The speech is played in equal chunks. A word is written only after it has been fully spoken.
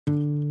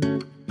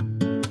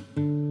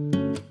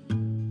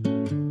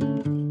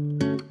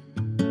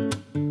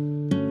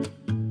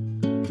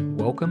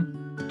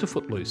Welcome to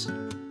Footloose,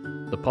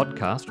 the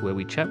podcast where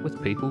we chat with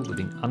people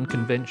living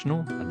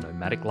unconventional and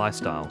nomadic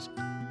lifestyles.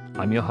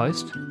 I'm your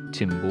host,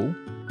 Tim Bull,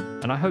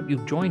 and I hope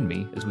you'll join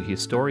me as we hear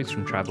stories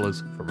from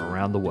travellers from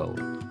around the world.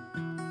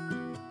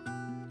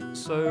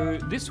 So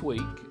this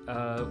week,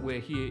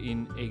 we're here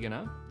in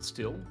Egina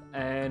still,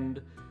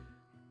 and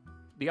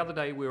the other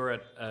day we were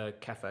at a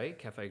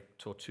Cafe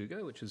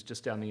Tortuga, which is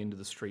just down the end of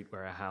the street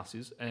where our house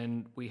is,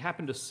 and we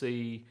happened to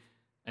see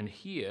and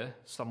hear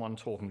someone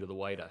talking to the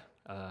waiter.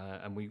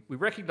 And we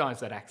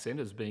recognised that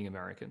accent as being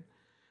American.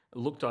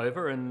 Looked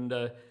over and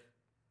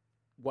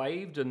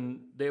waved, and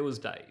there was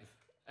Dave.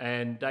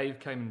 And Dave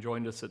came and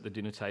joined us at the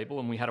dinner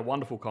table, and we had a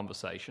wonderful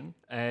conversation.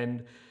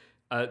 And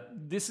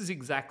this is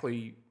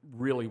exactly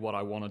really what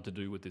I wanted to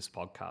do with this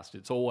podcast.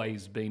 It's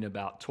always been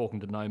about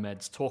talking to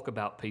nomads, talk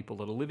about people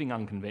that are living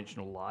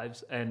unconventional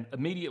lives. And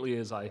immediately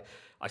as I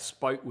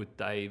spoke with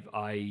Dave,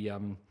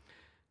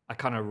 I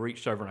kind of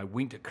reached over and I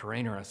winked at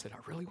Karina and I said, I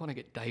really want to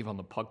get Dave on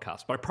the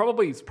podcast. But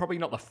it's probably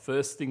not the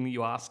first thing that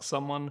you ask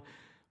someone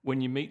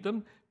when you meet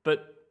them.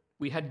 But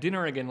we had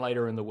dinner again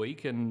later in the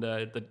week, and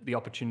the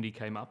opportunity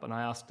came up, and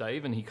I asked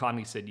Dave, and he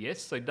kindly said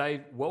yes. So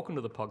Dave, welcome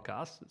to the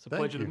podcast. It's a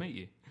pleasure to meet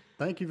you.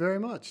 Thank you very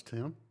much,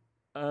 Tim.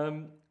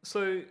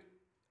 So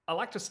I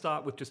like to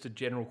start with just a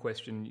general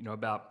question,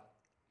 about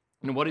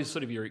what is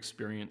sort of your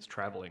experience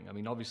traveling? I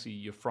mean, obviously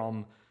you're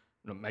from,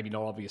 maybe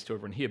not obvious to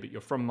everyone here, but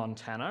you're from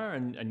Montana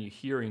and you're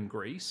here in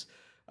Greece.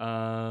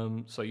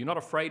 So you're not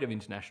afraid of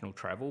international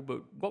travel,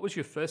 but what was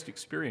your first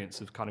experience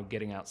of kind of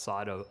getting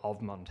outside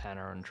of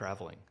Montana and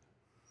traveling?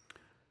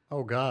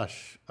 Oh,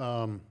 gosh.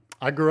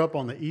 I grew up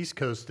on the East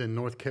Coast in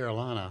North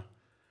Carolina,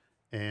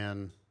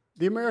 and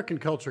the American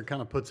culture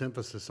kind of puts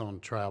emphasis on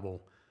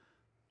travel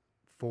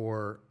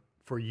for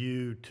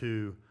you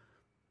to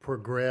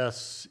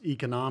progress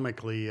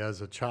economically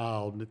as a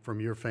child from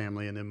your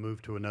family and then move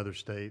to another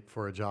state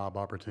for a job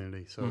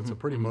opportunity. So it's a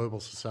pretty mobile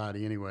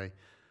society anyway.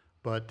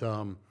 But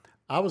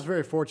I was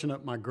very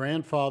fortunate. My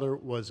grandfather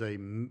was a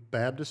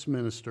Baptist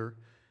minister,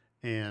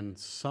 and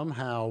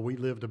somehow we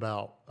lived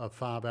about a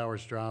 5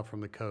 hours drive from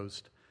the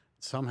coast.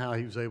 Somehow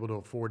he was able to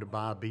afford to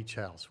buy a beach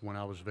house when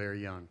I was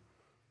very young.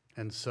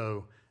 And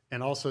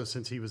also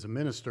since he was a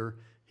minister,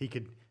 he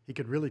could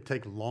really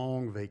take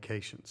long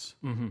vacations,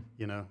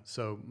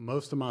 So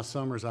most of my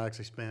summers I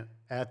actually spent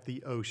at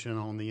the ocean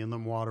on the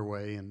Inland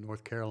Waterway in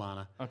North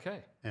Carolina. Okay.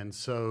 And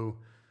so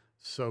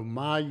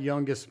my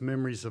youngest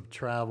memories of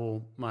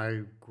travel,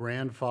 my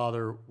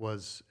grandfather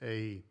was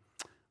a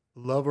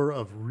lover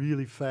of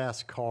really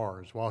fast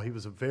cars. While he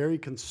was a very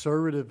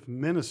conservative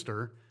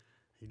minister,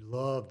 he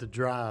loved to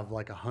drive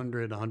like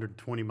 100,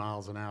 120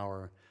 miles an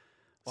hour.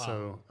 Wow.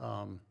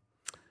 So,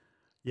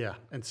 yeah,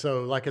 and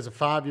so like as a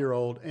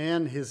 5-year-old,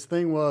 and his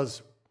thing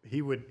was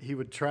he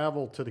would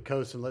travel to the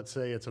coast, and let's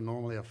say it's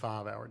normally a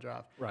 5-hour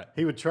drive. Right.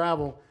 He would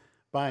travel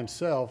by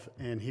himself,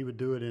 and he would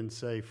do it in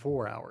say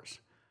 4 hours.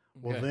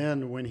 Well,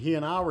 then when he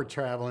and I were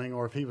traveling,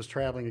 or if he was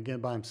traveling again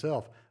by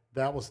himself,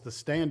 that was the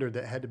standard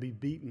that had to be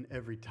beaten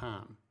every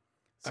time.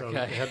 So it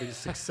had to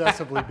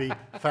successively be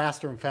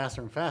faster and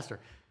faster and faster.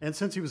 And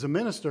since he was a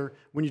minister,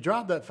 when you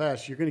drive that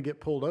fast, you're going to get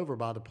pulled over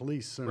by the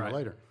police sooner or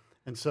later.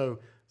 And so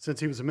since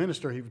he was a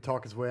minister, he would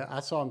talk his way. I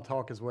saw him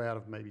talk his way out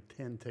of maybe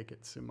 10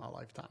 tickets in my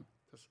lifetime.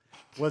 Just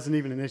wasn't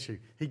even an issue.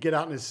 He'd get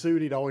out in his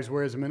suit. He'd always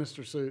wear his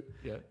minister suit,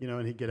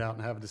 and he'd get out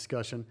and have a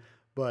discussion.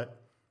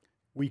 But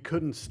we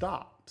couldn't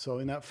stop. So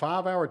in that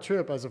 5-hour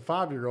trip, as a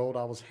 5-year-old,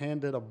 I was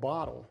handed a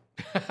bottle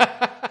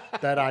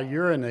that I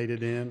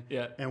urinated in,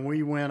 and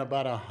we went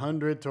about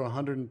 100 to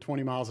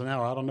 120 miles an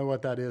hour. I don't know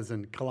what that is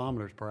in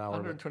kilometers per hour.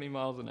 120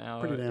 miles an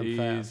hour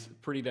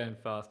pretty damn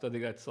fast. I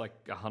think that's like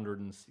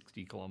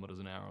 160 kilometers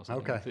an hour or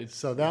something. Okay,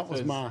 so that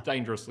was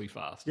dangerously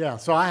fast. Yeah,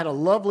 so I had a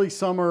lovely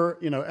summer,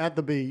 at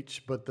the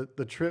beach, but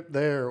the trip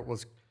there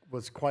was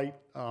quite,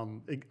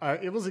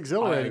 it was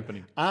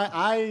exhilarating.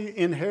 I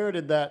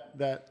inherited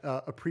that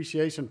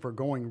appreciation for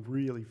going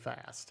really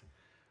fast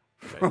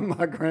from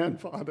my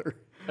grandfather.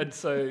 And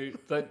so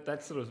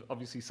that's sort of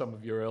obviously some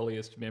of your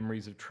earliest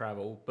memories of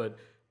travel. But,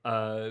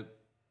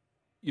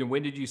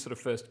 when did you sort of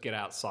first get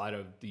outside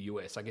of the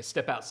US? I guess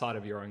step outside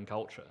of your own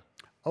culture.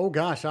 Oh,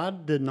 gosh, I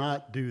did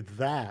not do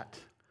that.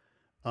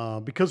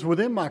 Because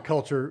within my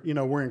culture,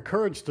 we're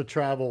encouraged to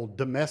travel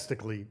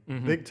domestically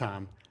big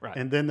time. Right.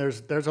 And then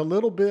there's a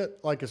little bit,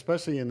 like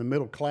especially in the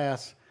middle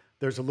class,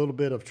 there's a little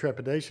bit of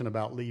trepidation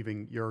about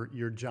leaving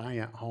your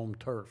giant home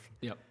turf.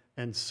 Yep.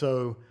 And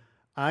so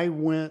I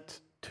went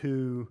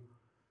to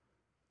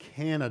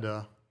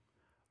Canada,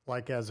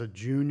 like as a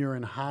junior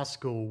in high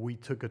school. We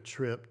took a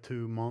trip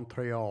to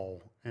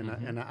Montreal,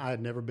 and I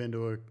had never been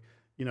to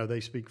they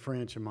speak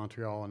French in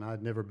Montreal, and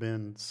I'd never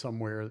been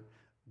somewhere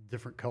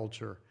different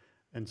culture.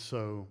 And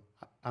so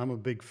I'm a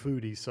big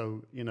foodie,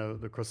 so,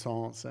 the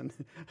croissants and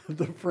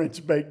the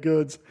French baked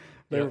goods,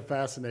 they were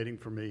fascinating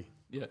for me.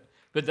 Yeah.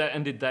 But that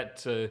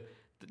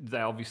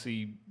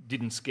obviously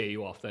didn't scare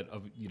you off. That,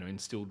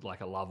 instilled like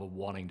a love of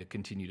wanting to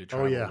continue to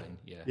travel. Oh,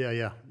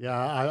 yeah. Yeah.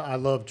 I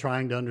love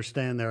trying to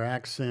understand their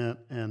accent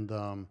and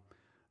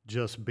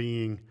just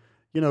being,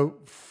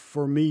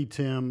 For me,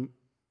 Tim,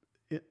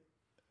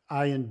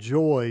 I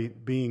enjoy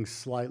being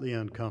slightly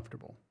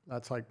uncomfortable.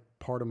 That's like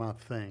part of my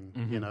thing.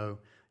 Mm-hmm.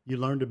 You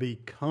learn to be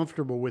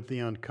comfortable with the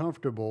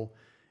uncomfortable,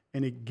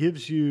 and it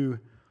gives you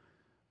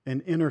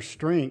an inner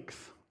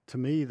strength to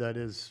me that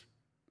is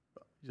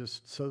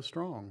just so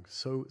strong,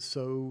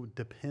 so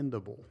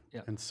dependable.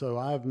 Yeah. And so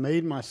I've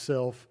made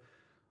myself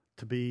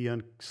to be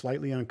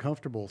slightly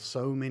uncomfortable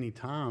so many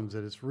times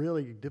that it's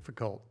really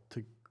difficult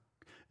to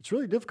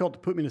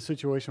put me in a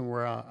situation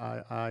where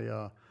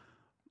I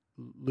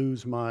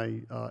lose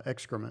my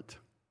excrement.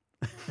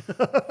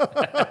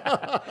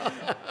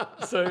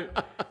 So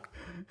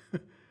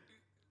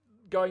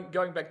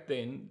going back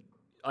then,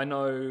 I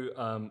know,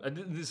 and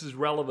this is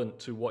relevant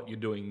to what you're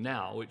doing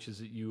now, which is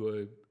that you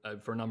were,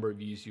 for a number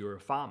of years, you were a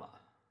farmer.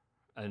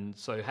 And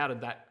so how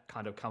did that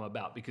kind of come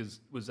about? Because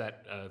was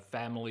that a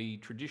family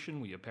tradition?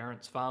 Were your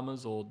parents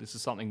farmers, or this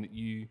is something that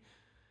you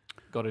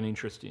got an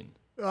interest in?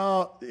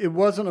 It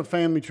wasn't a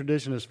family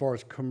tradition as far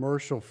as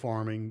commercial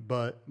farming,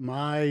 but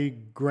my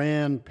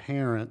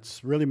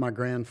grandparents, really my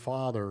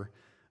grandfather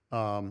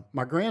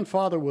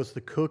was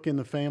the cook in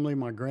the family.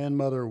 My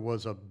grandmother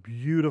was a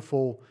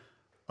beautiful,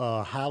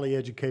 highly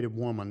educated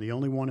woman, the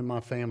only one in my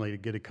family to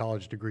get a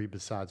college degree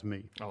besides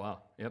me. Oh,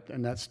 wow. Yep.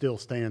 And that still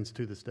stands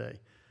to this day.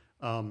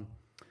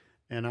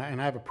 And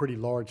I have a pretty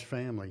large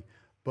family,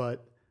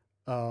 but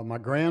my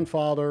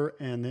grandfather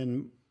and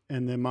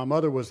then my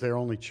mother was their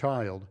only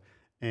child,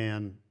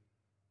 and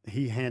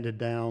he handed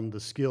down the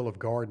skill of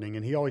gardening,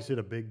 and he always did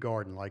a big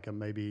garden, like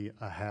maybe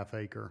a half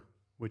acre,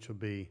 which would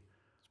be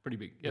It's pretty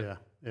big. Yep.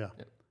 yeah.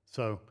 Yep.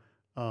 So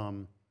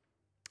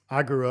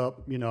I grew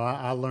up,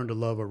 I learned to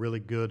love a really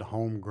good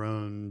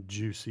homegrown,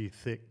 juicy,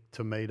 thick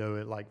tomato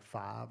at like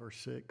 5 or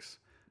 6.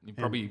 You're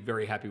probably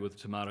very happy with the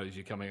tomatoes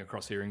you're coming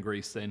across here in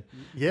Greece then.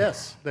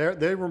 Yes,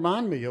 they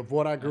remind me of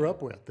what I grew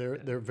up with.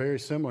 They're very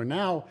similar.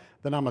 Now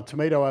that I'm a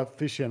tomato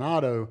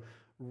aficionado,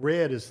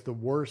 red is the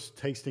worst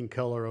tasting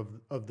color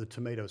of the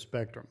tomato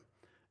spectrum.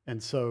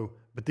 And so,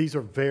 but these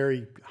are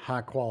very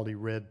high quality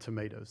red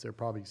tomatoes. They're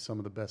probably some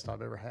of the best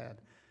I've ever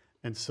had.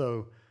 And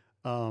so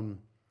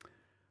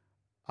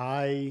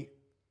I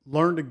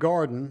learned to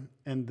garden,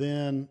 and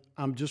then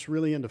I'm just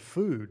really into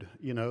food.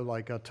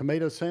 Like a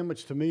tomato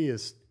sandwich to me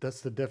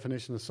that's the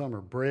definition of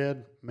summer: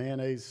 bread,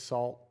 mayonnaise,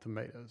 salt,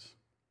 tomatoes.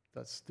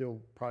 That's still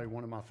probably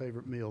one of my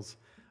favorite meals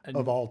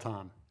of all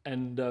time.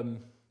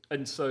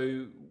 And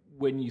so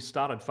when you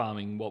started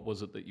farming, what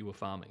was it that you were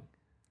farming?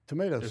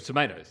 Tomatoes.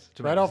 Tomatoes.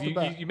 Right off the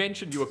bat. You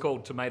mentioned you were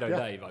called Tomato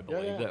Dave, I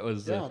believe. Yeah. That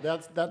was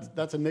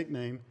that's a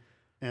nickname,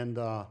 and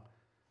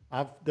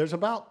there's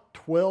about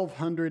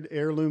 1,200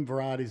 heirloom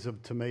varieties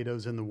of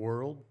tomatoes in the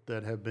world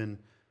that have been,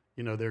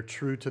 they're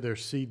true to their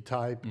seed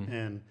type,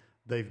 and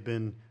they've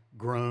been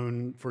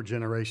grown for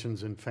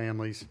generations in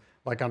families.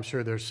 Like I'm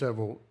sure there's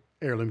several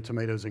heirloom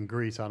tomatoes in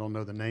Greece. I don't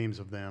know the names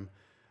of them.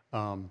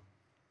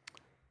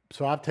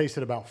 So I've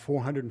tasted about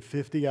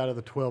 450 out of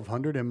the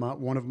 1,200, and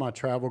one of my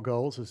travel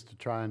goals is to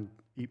try and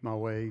eat my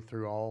way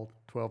through all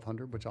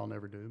 1,200, which I'll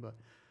never do.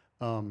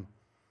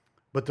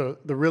 But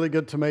the really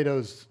good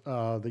tomatoes,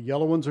 the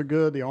yellow ones are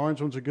good, the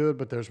orange ones are good,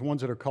 but there's ones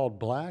that are called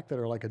black that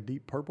are like a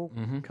deep purple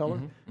color,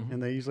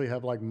 and they usually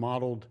have like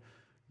mottled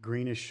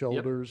greenish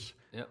shoulders.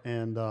 Yep.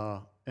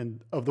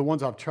 And of the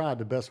ones I've tried,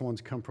 the best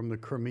ones come from the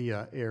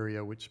Crimea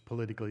area, which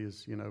politically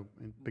is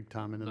big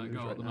time in the news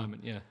right at the now.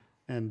 moment, yeah.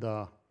 And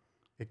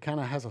it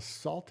kind of has a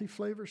salty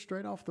flavor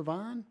straight off the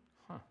vine.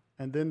 Huh.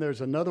 And then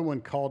there's another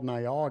one called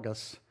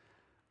Niagas,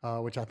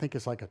 which I think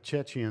is like a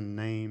Chechen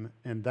name,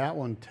 and that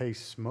one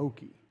tastes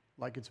smoky,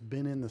 like it's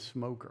been in the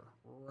smoker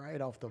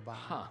right off the vine.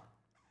 Huh.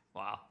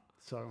 Wow.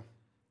 So,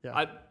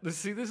 yeah.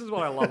 This is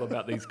what I love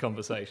about these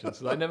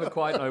conversations. I never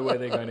quite know where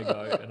they're going to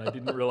go, and I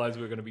didn't realize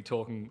we were going to be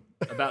talking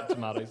about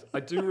tomatoes.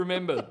 I do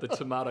remember the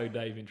Tomato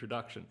Dave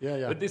introduction.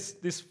 Yeah. But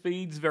this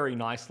feeds very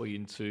nicely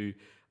into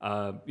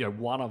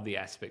one of the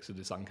aspects of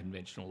this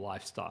unconventional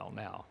lifestyle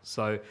now.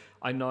 So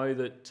I know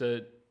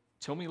that.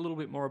 Tell me a little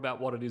bit more about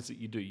what it is that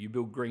you do. You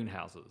build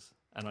greenhouses,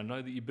 and I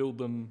know that you build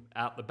them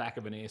out the back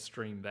of an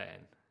AirStream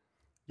van.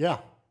 Yeah.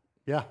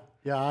 I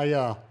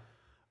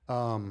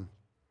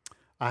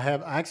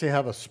actually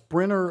have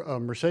a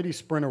Mercedes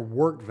Sprinter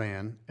work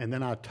van, and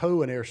then I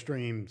tow an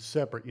AirStream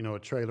separate, a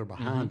trailer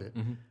behind it,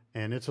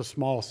 and it's a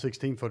small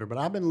 16-footer. But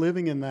I've been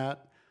living in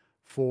that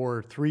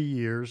for 3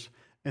 years,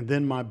 and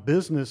then my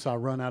business I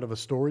run out of a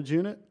storage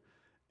unit,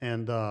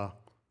 and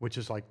which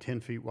is like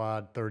 10 feet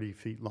wide, 30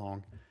 feet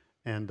long,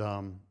 and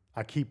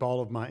I keep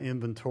all of my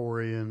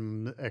inventory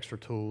and extra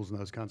tools and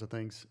those kinds of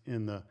things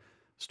in the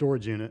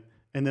storage unit.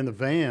 And then the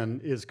van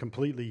is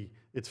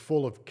it's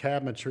full of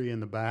cabinetry in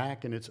the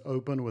back, and it's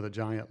open with a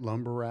giant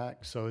lumber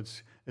rack. So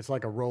it's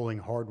like a rolling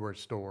hardware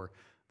store.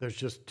 There's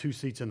just 2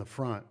 seats in the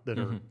front that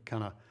are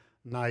kind of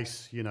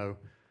nice,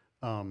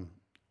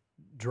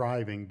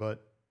 driving,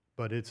 but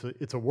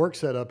it's a work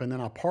setup. And then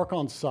I park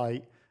on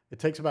site. It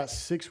takes about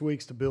 6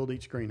 weeks to build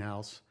each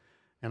greenhouse,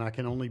 and I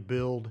can only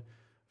build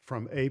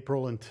from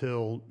April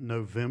until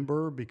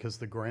November because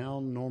the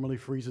ground normally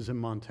freezes in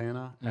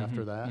Montana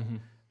after that.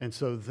 And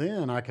so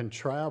then I can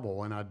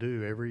travel, and I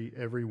do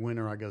every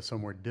winter. I go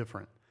somewhere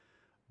different.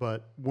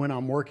 But when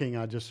I'm working,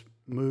 I just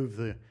move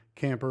the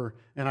camper,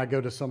 and I go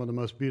to some of the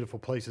most beautiful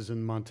places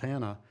in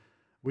Montana,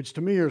 which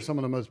to me are some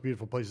of the most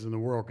beautiful places in the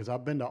world, because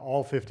I've been to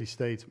all 50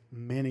 states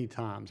many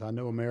times. I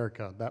know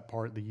America, that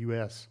part of the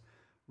U.S.,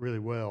 really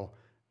well.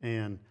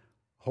 And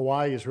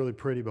Hawaii is really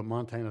pretty, but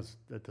Montana's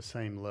at the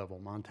same level.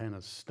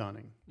 Montana's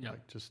stunning. Yeah.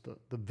 Like just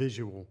the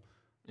visual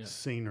Yeah.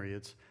 scenery.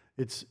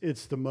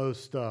 It's the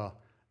most,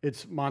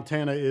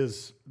 Montana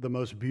is the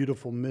most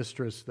beautiful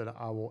mistress that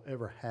I will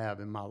ever have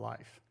in my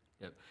life.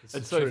 Yep. It's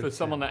And the so truth, for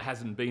someone yeah. that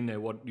hasn't been there,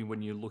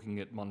 when you're looking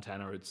at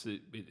Montana, it's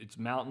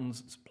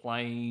mountains, it's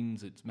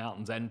plains, it's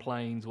mountains and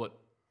plains. What?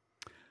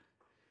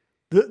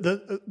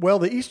 Well,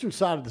 the eastern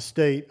side of the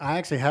state, I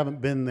actually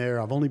haven't been there.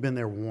 I've only been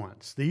there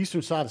once. The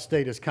eastern side of the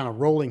state is kind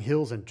of rolling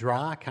hills and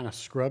dry, kind of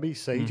scrubby,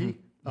 sagey.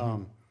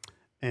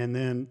 And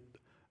then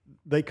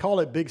they call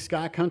it big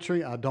sky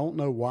country. I don't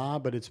know why,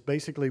 but it's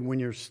basically when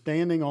you're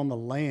standing on the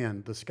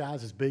land, the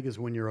sky's as big as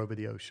when you're over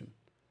the ocean.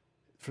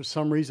 For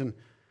some reason,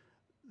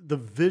 the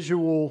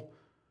visual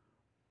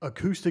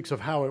acoustics of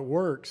how it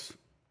works,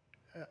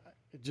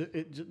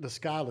 the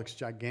sky looks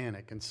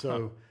gigantic. And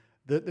so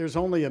there's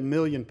only 1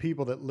 million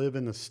people that live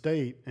in the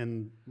state,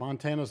 and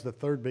Montana's the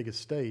third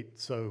biggest state.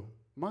 So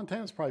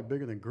Montana's probably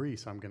bigger than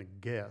Greece, I'm going to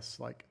guess.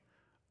 Like,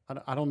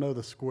 I don't know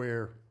the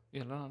square.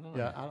 Yeah, no.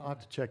 Yeah, I'll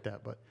have to check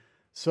that. But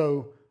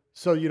so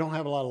you don't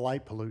have a lot of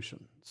light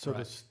pollution. So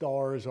the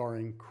stars are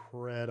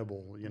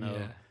incredible, you know.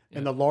 Yeah,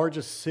 And the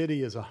largest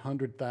city is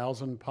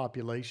 100,000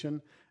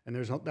 population, and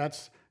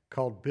that's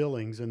called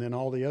Billings. And then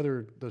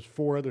there's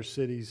 4 other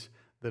cities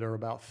that are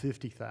about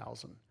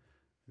 50,000.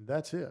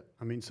 That's it.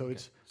 I mean, so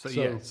it's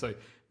so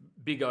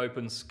big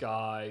open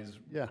skies,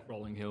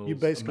 rolling hills. You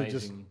basically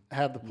just amazing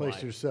have the place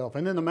to yourself.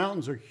 And then the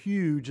mountains are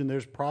huge, and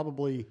there's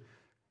probably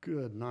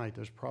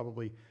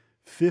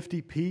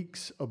 50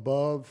 peaks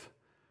above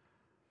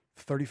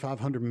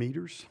 3,500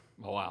 meters.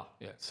 Oh wow,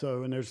 yeah.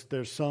 So, and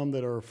there's some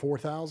that are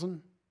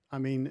 4,000. I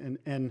mean,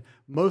 and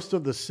most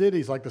of the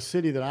cities, like the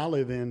city that I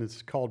live in,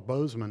 it's called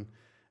Bozeman,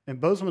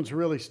 and Bozeman's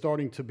really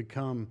starting to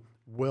become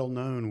well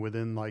known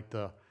within like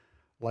the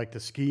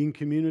skiing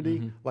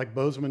community. Like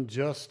Bozeman,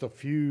 just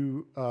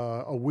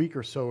a week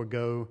or so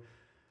ago,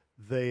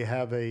 they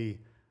have a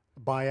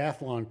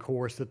biathlon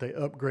course that they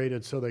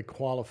upgraded so they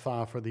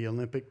qualify for the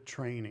Olympic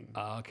training.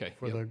 Okay.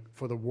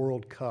 For the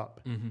World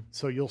Cup.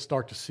 So you'll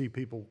start to see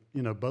people.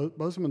 You know,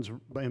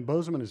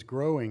 Bozeman is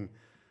growing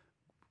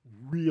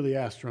really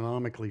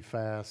astronomically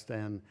fast,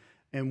 and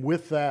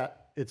with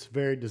that, it's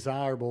very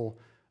desirable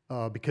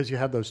because you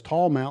have those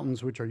tall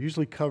mountains, which are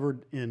usually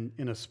covered in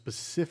a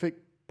specific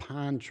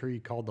pine tree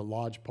called the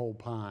lodgepole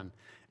pine,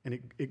 and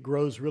it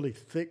grows really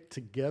thick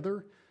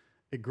together.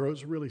 It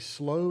grows really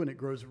slow, and it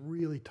grows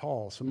really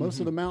tall. So most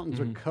of the mountains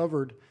are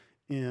covered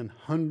in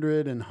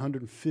 100 and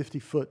 150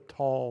 foot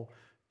tall,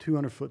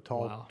 200 foot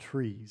tall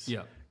trees.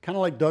 Yeah. Kind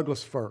of like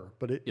Douglas fir,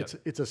 but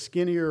it's a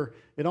skinnier.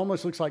 It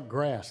almost looks like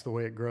grass the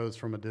way it grows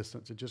from a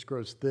distance. It just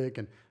grows thick,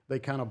 and they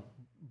kind of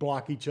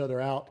block each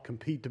other out,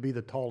 compete to be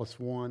the tallest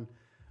one.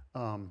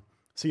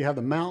 So you have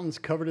the mountains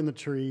covered in the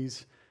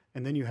trees,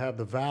 and then you have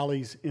the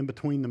valleys in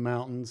between the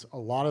mountains. A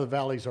lot of the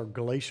valleys are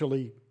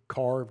glacially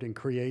carved and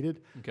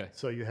created. Okay.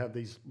 So you have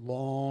these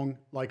long,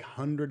 like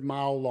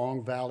 100-mile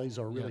long valleys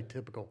are really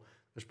typical.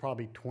 There's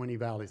probably 20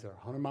 valleys that are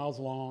 100 miles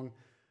long,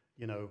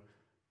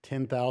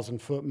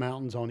 10,000-foot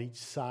mountains on each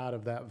side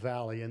of that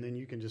valley, and then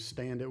you can just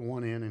stand at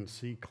one end and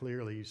see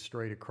clearly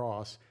straight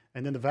across.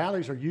 And then the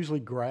valleys are usually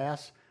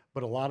grass,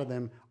 but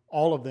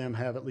all of them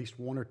have at least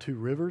 1 or 2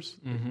 rivers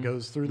that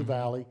goes through the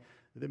valley,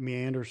 that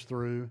meanders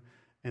through,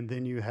 and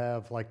then you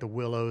have like the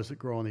willows that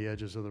grow on the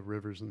edges of the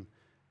rivers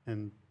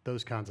and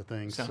those kinds of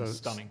things. Sounds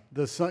stunning.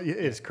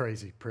 It's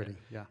crazy pretty.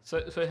 Yeah.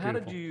 So how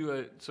did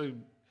you? So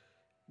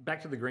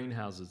back to the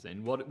greenhouses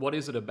then. What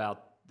is it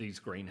about these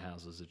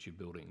greenhouses that you're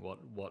building?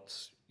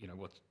 What's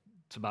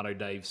Tomato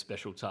Dave's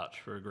special touch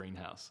for a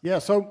greenhouse? Yeah.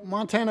 So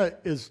Montana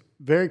is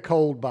very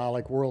cold by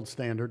like world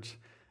standards.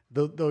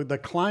 The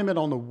climate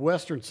on the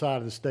western side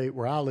of the state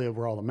where I live,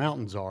 where all the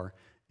mountains are,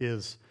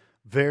 is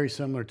very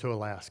similar to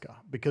Alaska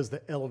because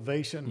the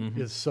elevation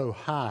is so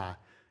high.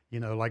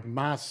 Like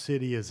my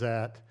city is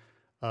at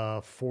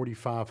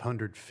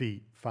 4,500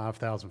 feet,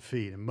 5,000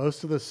 feet. And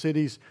most of the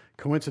cities,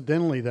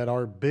 coincidentally, that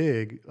are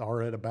big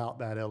are at about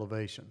that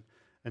elevation.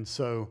 And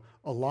so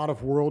a lot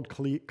of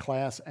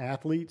world-class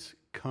athletes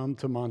come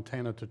to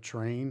Montana to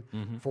train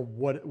for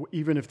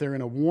even if they're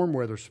in a warm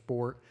weather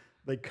sport,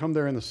 they come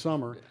there in the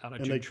summer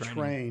and they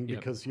train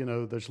because,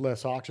 there's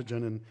less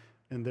oxygen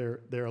and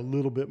they're a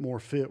little bit more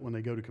fit when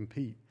they go to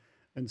compete.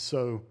 And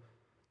so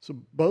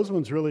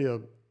Bozeman's really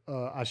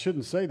I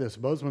shouldn't say this,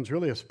 Bozeman's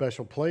really a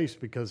special place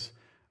because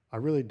I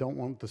really don't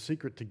want the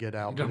secret to get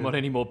out. You don't want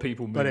any more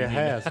people moving. But it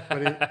has.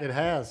 It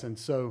has. And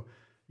so,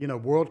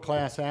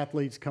 world-class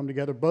athletes come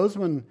together.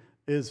 Bozeman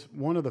is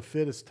one of the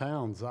fittest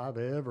towns I've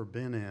ever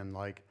been in.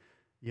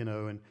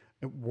 And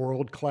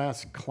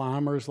world-class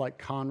climbers like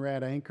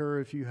Conrad Anker,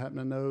 if you happen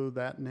to know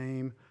that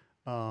name.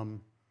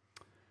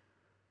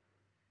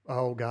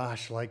 Oh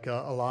gosh, like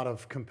a lot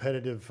of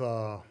competitive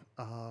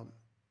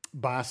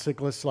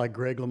bicyclists, like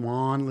Greg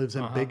LeMond lives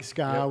in Big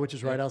Sky, Yep. which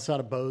is right Yep. outside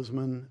of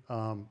Bozeman.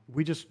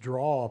 We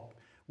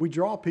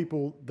draw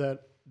people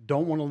that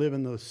don't want to live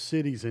in those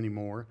cities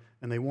anymore,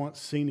 and they want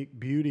scenic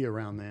beauty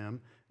around them,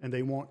 and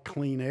they want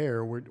clean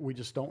air. We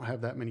just don't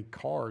have that many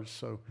cars,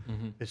 so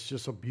it's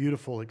just a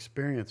beautiful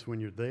experience when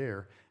you're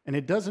there. And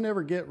it doesn't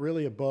ever get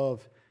really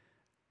above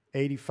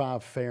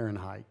 85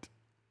 Fahrenheit.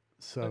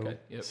 So, Okay,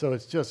 yep. so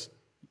it's just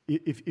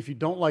if you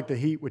don't like the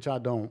heat, which I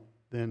don't,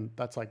 then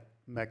that's like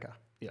Mecca,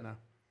 Yep. you know.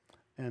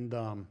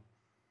 And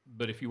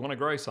But if you want to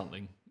grow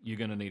something, you're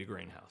going to need a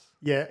greenhouse.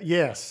 yeah,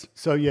 yes.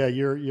 So yeah,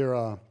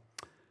 you're.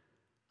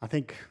 I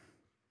think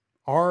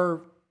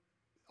our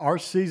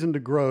season to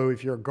grow.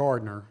 If you're a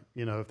gardener,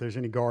 you know, if there's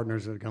any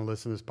gardeners that are going to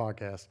listen to this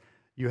podcast,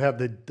 you have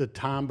the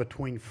time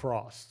between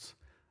frosts,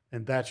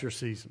 and that's your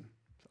season.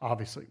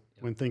 Obviously,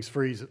 when things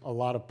freeze, a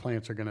lot of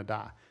plants are going to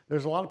die.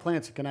 There's a lot of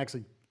plants that can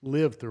actually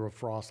live through a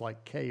frost,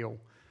 like kale,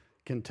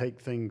 can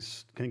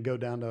go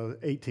down to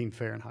 18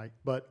 Fahrenheit.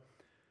 But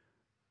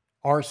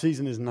our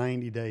season is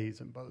 90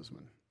 days in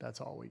Bozeman. That's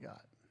all we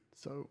got.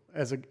 So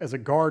as a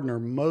gardener,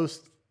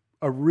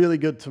 a really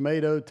good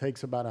tomato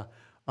takes about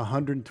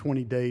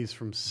 120 days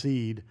from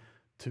seed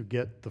to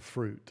get the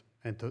fruit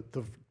and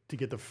to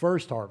get the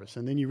first harvest.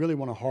 And then you really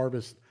want to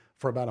harvest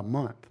for about a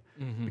month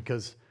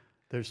because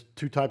there's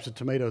two types of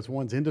tomatoes.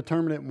 One's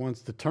indeterminate and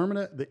one's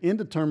determinate. The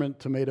indeterminate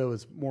tomato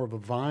is more of a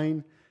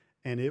vine,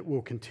 and it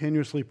will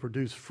continuously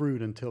produce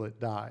fruit until it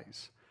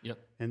dies. Yep.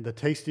 And the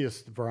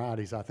tastiest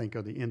varieties, I think,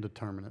 are the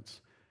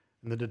indeterminates.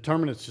 And the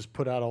determinates just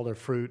put out all their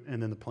fruit,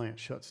 and then the plant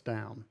shuts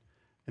down.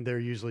 And they're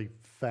usually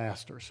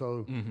faster,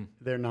 so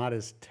they're not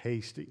as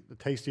tasty. The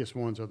tastiest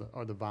ones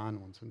are the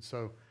vine ones. And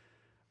so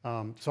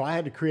I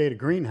had to create a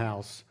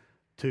greenhouse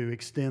to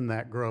extend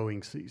that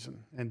growing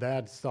season. And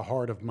that's the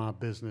heart of my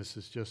business,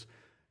 is just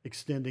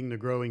extending the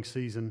growing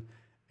season.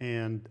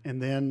 And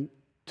then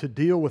to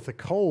deal with the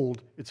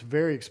cold, it's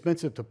very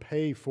expensive to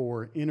pay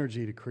for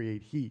energy to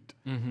create heat.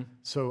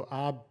 So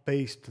I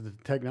based the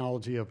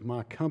technology of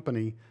my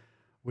company,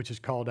 which is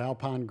called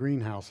Alpine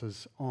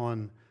Greenhouses,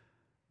 on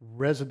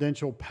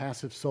residential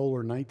passive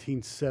solar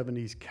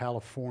 1970s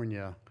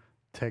California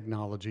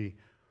technology,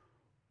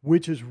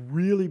 which is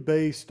really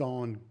based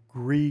on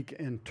Greek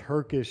and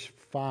Turkish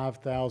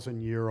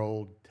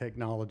 5,000-year-old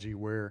technology,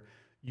 where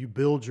you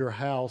build your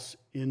house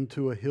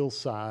into a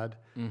hillside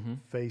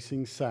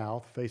facing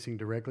south, facing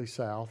directly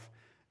south,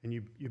 and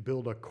you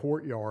build a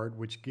courtyard,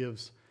 which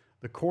gives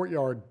the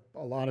courtyard,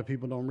 a lot of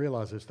people don't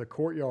realize this, the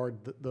courtyard,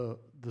 the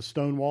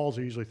stone walls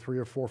are usually 3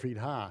 or 4 feet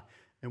high.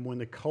 And when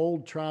the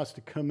cold tries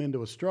to come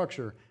into a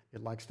structure,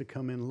 it likes to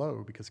come in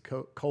low because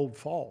cold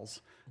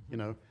falls, you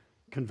know,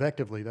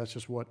 convectively. That's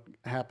just what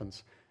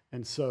happens.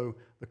 And so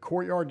the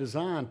courtyard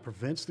design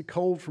prevents the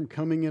cold from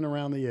coming in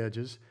around the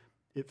edges.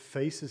 It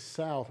faces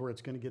south, where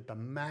it's going to get the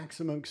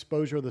maximum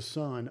exposure of the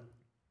sun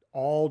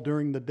all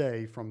during the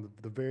day, from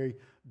the very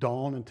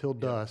dawn until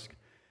dusk.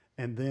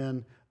 And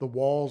then the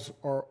walls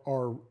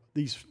are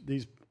these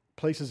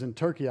places in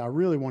Turkey I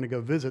really want to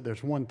go visit.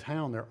 There's one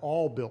town, they're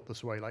all built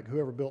this way. Like,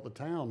 whoever built the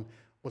town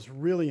was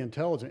really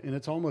intelligent, and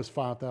it's almost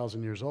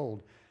 5,000 years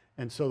old.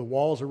 And so the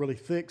walls are really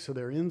thick, so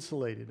they're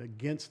insulated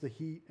against the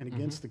heat and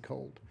against the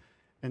cold.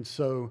 And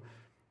so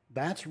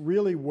that's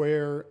really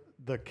where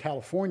the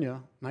California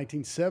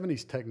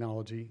 1970s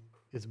technology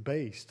is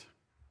based.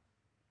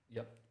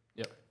 Yep.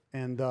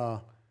 And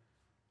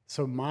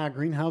so my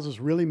greenhouses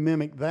really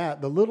mimic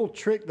that. The little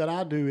trick that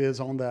I do is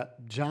on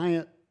that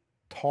giant,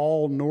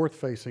 tall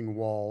north-facing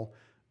wall,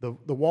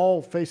 the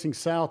wall facing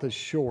south is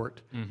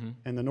short,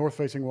 and the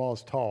north-facing wall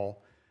is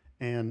tall.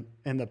 And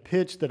the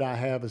pitch that I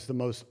have is the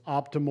most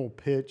optimal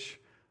pitch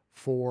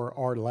for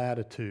our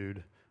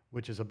latitude,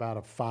 which is about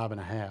a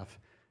 5.5.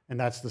 And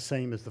that's the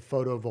same as the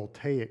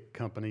photovoltaic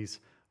companies.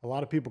 A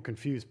lot of people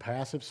confuse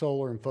passive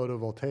solar and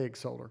photovoltaic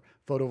solar.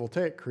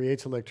 Photovoltaic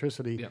creates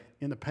electricity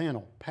in the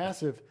panel.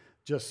 Passive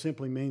just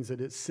simply means that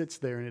it sits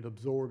there and it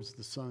absorbs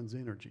the sun's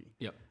energy.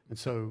 And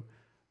so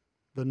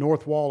the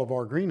north wall of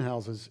our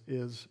greenhouses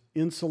is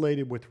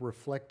insulated with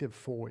reflective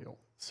foil.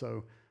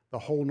 So the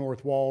whole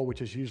north wall,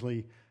 which is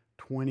usually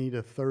 20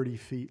 to 30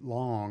 feet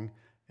long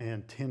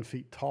and 10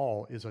 feet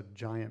tall, is a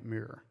giant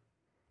mirror.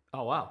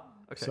 Oh, wow.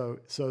 Okay.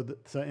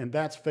 And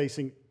that's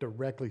facing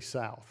directly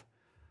south.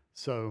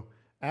 So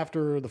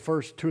after the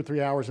first 2 or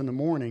 3 hours in the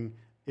morning,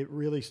 it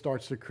really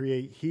starts to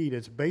create heat.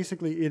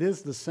 It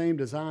is the same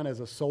design as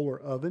a solar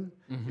oven,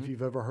 if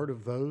you've ever heard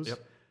of those.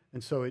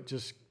 And so it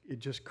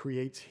just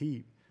creates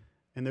heat.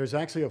 And there's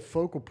actually a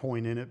focal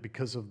point in it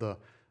because of the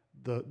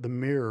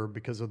mirror,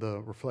 because of the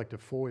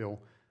reflective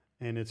foil.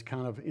 And it's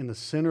kind of in the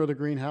center of the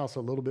greenhouse,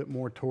 a little bit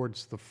more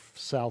towards the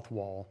south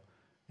wall.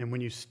 And when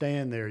you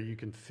stand there, you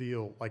can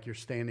feel like you're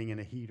standing in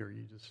a heater.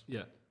 You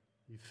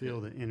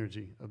feel the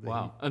energy of the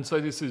heat. And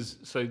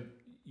so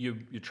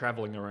you're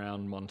traveling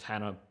around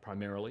Montana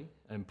primarily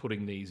and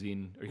putting these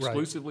in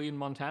exclusively in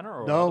Montana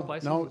or other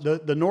places? No,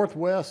 the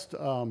Northwest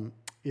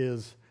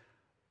is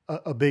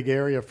a big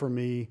area for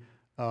me.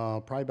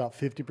 Probably about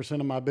 50%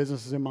 of my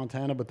business is in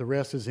Montana, but the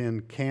rest is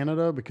in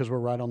Canada because we're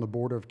right on the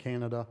border of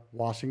Canada,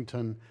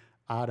 Washington,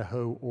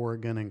 Idaho,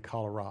 Oregon, and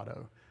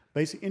Colorado.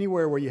 Basically,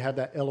 anywhere where you have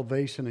that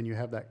elevation and you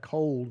have that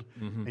cold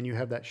and you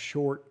have that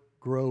short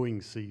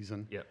growing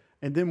season. Yep.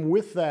 And then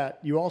with that,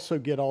 you also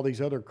get all these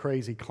other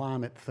crazy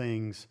climate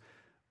things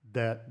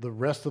that the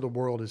rest of the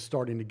world is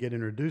starting to get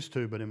introduced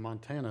to. But in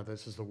Montana,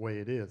 this is the way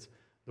it is.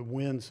 The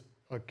winds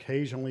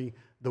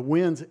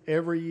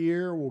every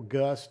year will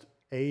gust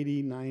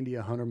 80, 90,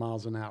 100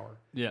 miles an hour.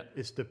 Yeah.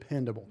 It's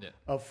dependable. Yeah.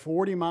 A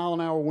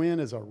 40-mile-an-hour wind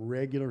is a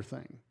regular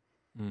thing.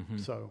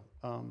 So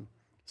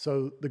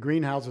the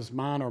greenhouses,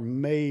 mine are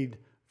made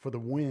for the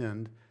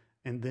wind.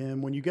 And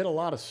then when you get a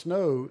lot of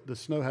snow, the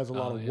snow has a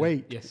lot of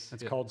weight. Yes.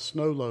 It's called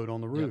snow load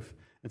on the roof.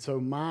 And so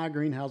my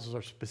greenhouses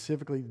are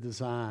specifically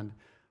designed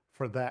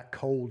for that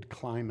cold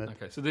climate.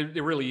 Okay, so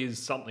there really is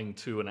something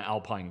to an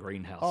alpine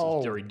greenhouse.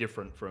 It's very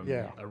different from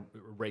a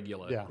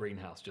regular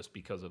greenhouse just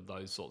because of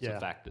those sorts of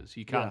factors.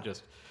 You can't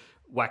just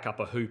whack up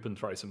a hoop and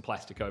throw some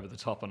plastic over the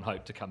top and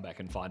hope to come back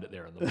and find it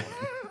there in the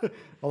morning.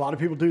 A lot of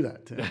people do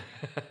that too.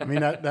 I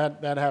mean,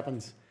 that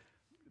happens.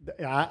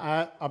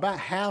 I about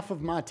half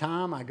of my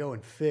time I go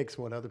and fix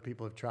what other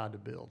people have tried to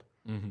build,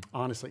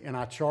 honestly. And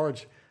I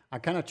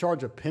kind of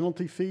charge a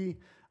penalty fee.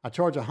 I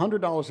charge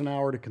 $100 an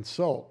hour to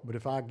consult, but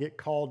if I get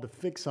called to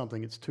fix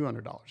something, it's $200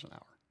 an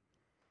hour.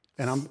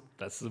 And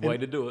that's the way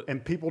to do it.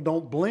 And people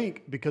don't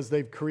blink because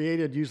they've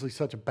created usually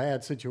such a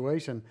bad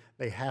situation.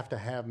 They have to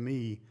have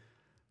me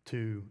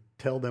to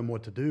tell them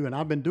what to do. And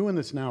I've been doing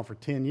this now for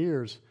 10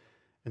 years.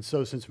 And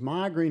so since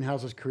my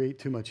greenhouses create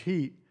too much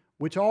heat,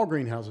 which all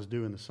greenhouses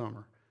do in the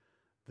summer,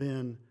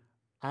 then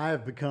I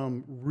have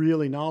become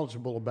really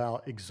knowledgeable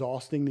about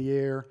exhausting the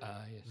air,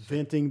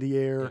 venting the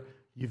air. Yep.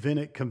 You vent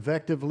it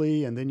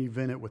convectively, and then you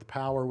vent it with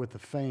power with the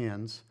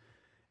fans,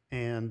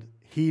 and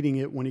heating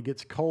it when it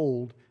gets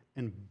cold,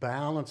 and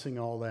balancing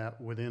all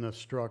that within a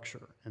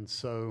structure. And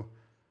so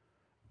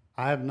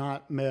I have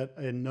not met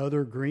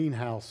another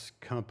greenhouse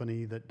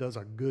company that does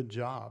a good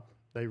job.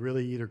 They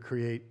really either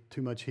create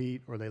too much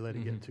heat or they let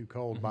it get too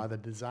cold by the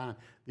design,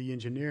 the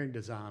engineering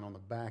design on the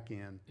back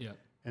end. Yeah.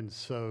 And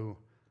so,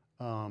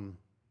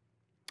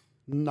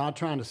 not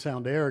trying to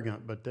sound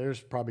arrogant, but there's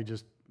probably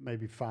just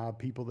maybe 5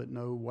 people that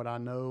know what I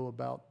know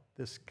about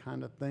this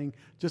kind of thing,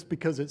 just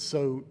because it's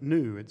so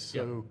new, it's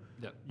so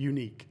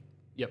unique.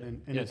 Yep.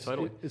 And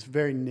totally. It's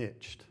very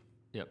niched.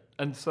 Yep.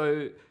 And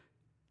so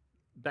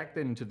back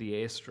then to the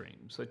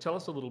AirStream. So tell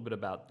us a little bit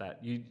about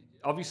that. You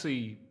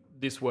obviously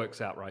this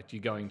works out, right?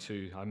 You're going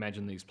to, I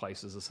imagine these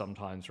places are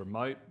sometimes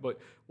remote, but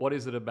what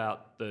is it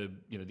about the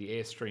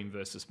AirStream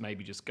versus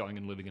maybe just going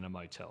and living in a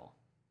motel?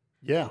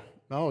 Yeah.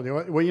 Oh,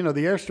 well,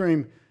 the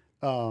AirStream,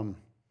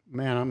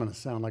 man, I'm going to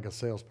sound like a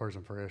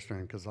salesperson for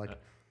AirStream because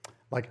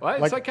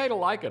it's okay to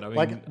like it. I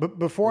mean,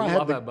 before I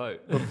had that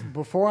boat.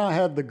 Before I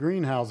had the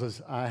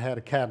greenhouses, I had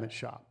a cabinet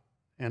shop,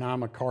 and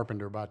I'm a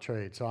carpenter by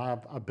trade. So I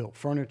built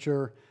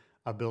furniture.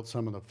 I built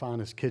some of the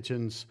finest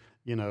kitchens,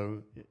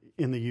 in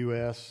the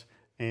U.S.,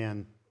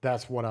 and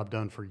that's what I've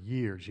done for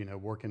years.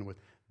 Working with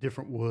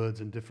different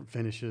woods and different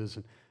finishes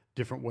and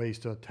different ways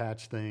to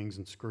attach things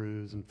and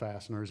screws and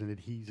fasteners and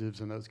adhesives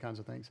and those kinds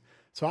of things.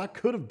 So I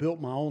could have built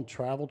my own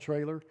travel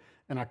trailer,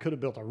 and I could have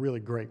built a really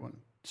great one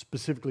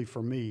specifically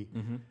for me.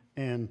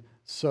 And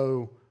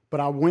so, but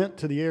I went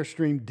to the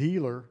AirStream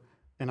dealer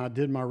and I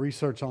did my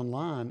research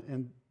online,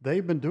 and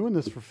they've been doing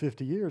this for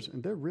 50 years,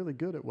 and they're really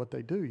good at what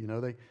they do.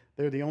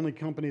 They're the only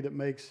company that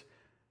makes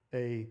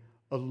a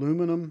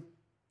aluminum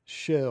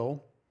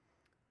shell,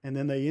 and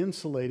then they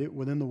insulate it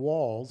within the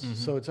walls.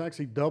 So it's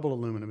actually double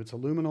aluminum. It's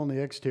aluminum on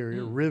the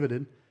exterior,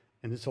 riveted,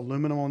 and it's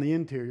aluminum on the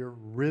interior,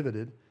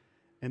 riveted.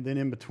 And then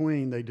in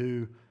between, they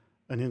do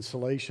an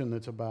insulation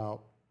that's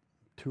about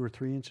 2 or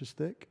 3 inches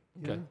thick.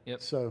 Okay.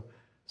 Yep.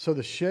 So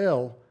the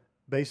shell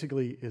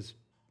basically is,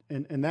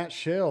 and that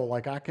shell,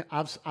 like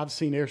I've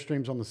seen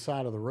AirStreams on the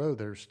side of the road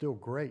that are still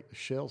great. The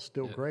shell's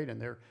still great,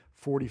 and they're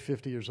 40,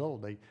 50 years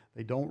old.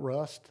 They don't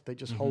rust. They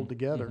just hold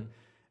together.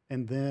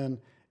 And then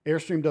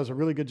AirStream does a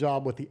really good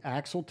job with the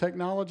axle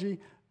technology.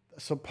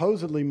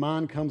 Supposedly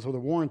mine comes with a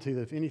warranty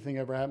that if anything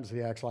ever happens to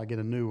the axle, I get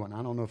a new one.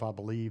 I don't know if I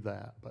believe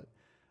that, but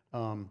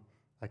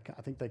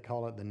I think they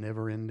call it the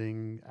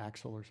never-ending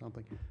axle or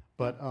something.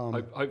 But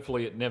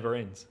hopefully it never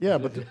ends. Yeah,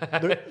 but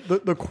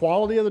the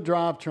quality of the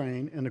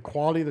drivetrain and the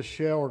quality of the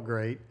shell are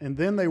great. And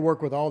then they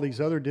work with all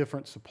these other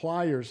different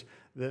suppliers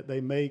that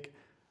they make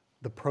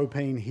the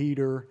propane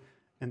heater,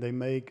 and they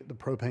make the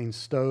propane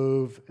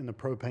stove and the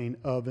propane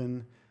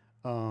oven,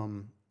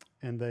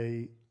 and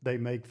they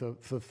make the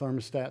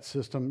thermostat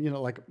system.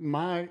 Like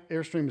my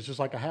AirStream is just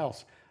like a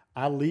house.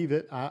 I leave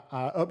it.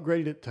 I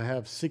upgraded it to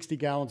have 60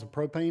 gallons of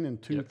propane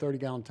and 2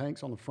 30-gallon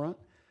tanks on the front,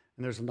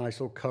 and there's a nice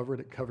little cover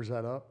that covers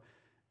that up.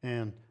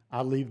 And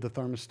I leave the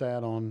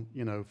thermostat on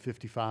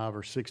 55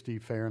 or 60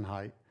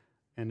 Fahrenheit,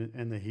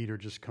 and the heater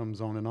just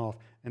comes on and off.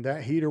 And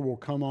that heater will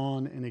come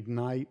on and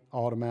ignite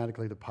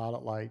automatically the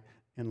pilot light,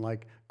 and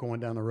like going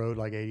down the road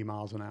like 80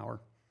 miles an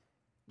hour,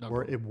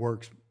 where it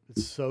works.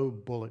 It's so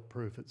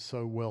bulletproof. It's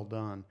so well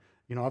done.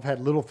 I've had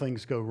little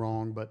things go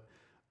wrong, but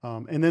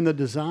and then the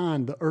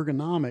design, the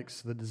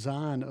ergonomics, the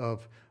design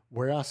of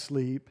where I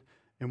sleep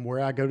and where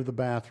I go to the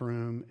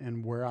bathroom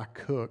and where I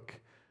cook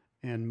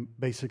and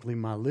basically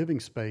my living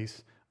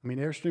space. I mean,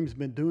 Airstream's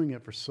been doing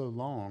it for so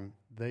long.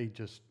 They've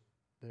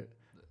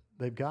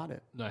got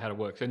it. Know how it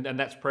works, and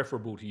that's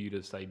preferable to you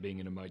to say being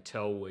in a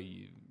motel where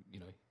you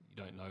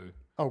don't know.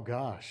 Oh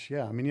gosh,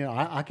 yeah. I mean,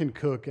 I can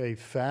cook a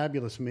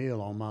fabulous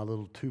meal on my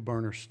little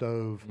 2-burner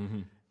stove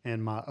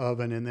and my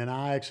oven, and then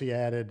I actually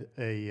added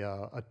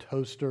a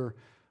toaster,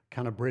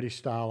 kind of British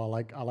style. I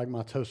like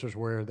my toasters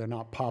where they're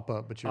not pop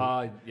up, but you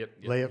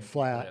lay it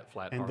flat,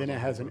 and then it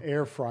has an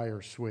air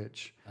fryer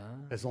switch.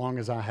 As long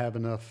as I have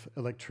enough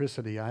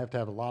electricity, I have to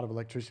have a lot of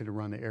electricity to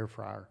run the air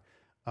fryer.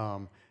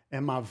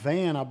 And my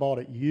van, I bought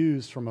it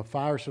used from a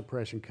fire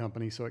suppression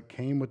company, so it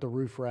came with the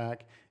roof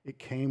rack. It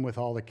came with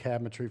all the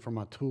cabinetry for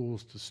my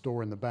tools to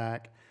store in the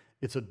back.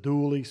 It's a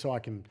dually, so I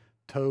can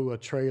tow a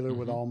trailer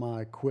with all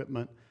my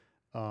equipment.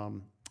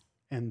 And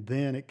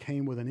then it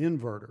came with an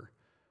inverter.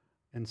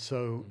 And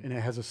so, and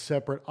it has a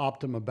separate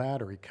Optima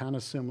battery, kind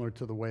of similar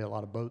to the way a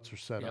lot of boats are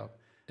set up.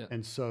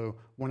 And so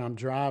when I'm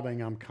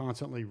driving, I'm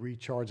constantly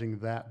recharging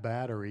that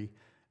battery,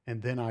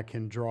 and then I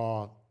can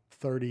draw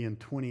 30 and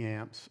 20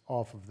 amps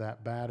off of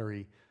that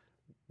battery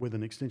with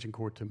an extension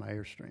cord to my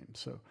Airstream.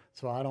 So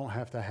I don't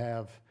have to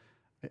have,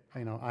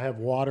 I have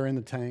water in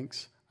the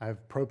tanks, I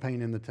have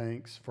propane in the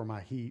tanks for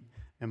my heat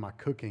and my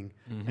cooking,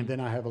 and then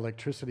I have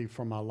electricity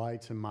for my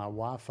lights and my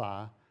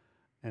Wi-Fi.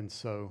 And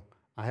so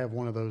I have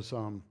one of those,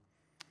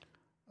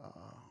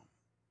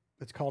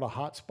 it's called a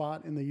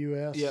hotspot in the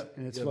U.S.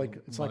 And it's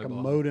like a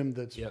modem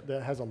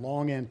that has a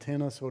long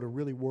antenna, so it'll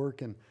really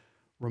work in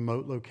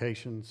remote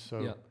locations.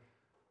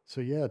 So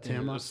yeah,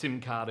 Tim, a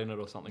SIM card in it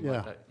or something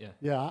like that.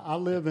 I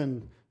live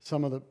in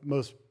some of the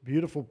most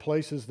beautiful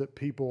places that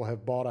people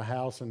have bought a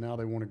house and now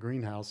they want a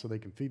greenhouse so they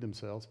can feed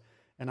themselves.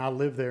 And I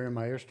live there in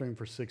my Airstream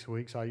for 6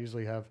 weeks. I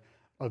usually have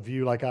a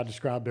view like I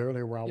described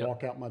earlier, where I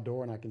walk out my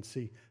door and I can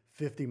see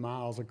 50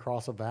 miles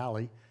across a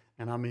valley,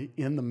 and I'm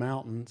in the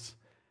mountains,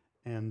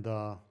 and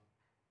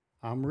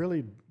I'm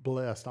really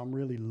blessed. I'm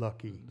really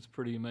lucky. It's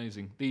pretty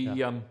amazing.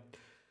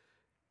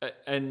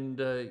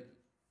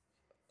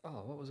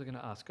 What was I going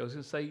to ask? I was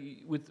going to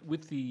say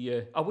with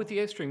the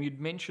Airstream, you'd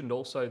mentioned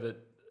also that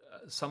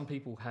some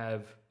people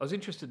have. I was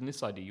interested in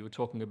this idea. You were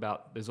talking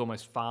about there's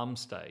almost farm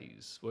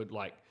stays, where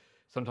like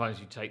sometimes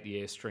you take the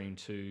Airstream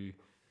to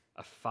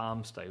a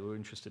farm stay. We're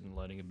interested in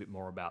learning a bit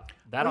more about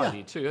that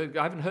idea too.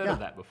 I haven't heard of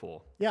that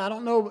before. Yeah, I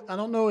don't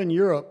know in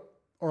Europe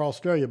or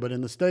Australia, but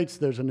in the States,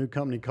 there's a new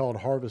company called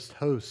Harvest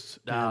Hosts.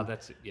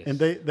 That's it. Yes. And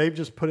they've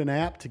just put an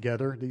app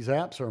together. These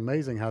apps are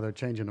amazing how they're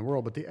changing the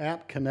world. But the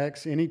app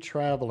connects any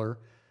traveler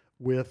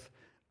with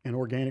an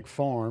organic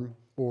farm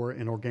or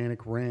an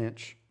organic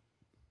ranch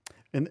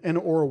and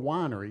or a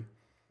winery.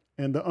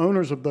 And the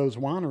owners of those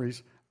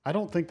wineries, I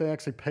don't think they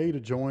actually pay to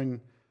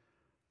join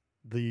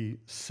the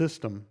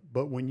system,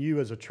 but when you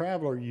as a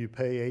traveler, you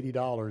pay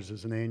 $80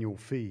 as an annual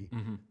fee.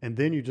 And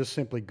then you just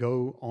simply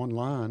go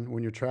online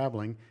when you're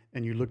traveling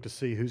and you look to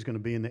see who's going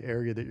to be in the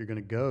area that you're going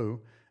to go.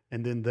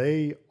 And then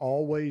they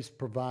always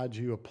provide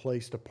you a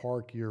place to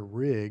park your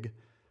rig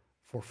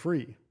for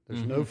free.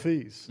 There's no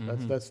fees.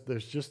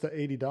 There's just the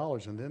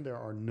 $80, and then there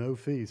are no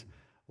fees.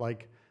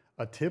 Like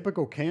a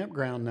typical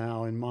campground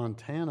now in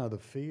Montana, the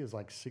fee is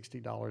like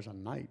 $60 a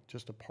night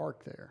just to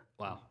park there.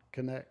 Wow.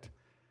 Connect.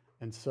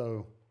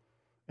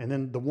 And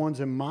then the ones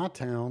in my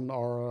town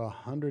are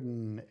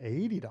 $180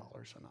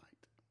 a night.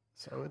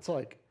 So it's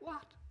like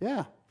what?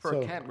 Yeah. For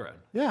a campground.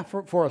 Yeah,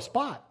 for a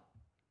spot.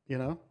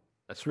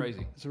 That's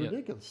crazy. It's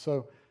ridiculous.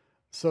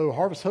 So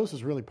Harvest Host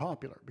is really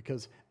popular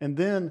because, and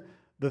then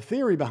the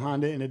theory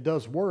behind it, and it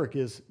does work,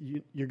 is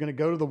you're going to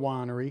go to the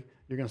winery,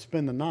 you're going to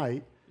spend the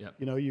night. Yep.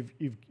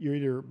 You're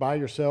either by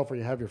yourself or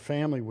you have your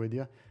family with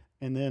you,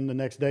 and then the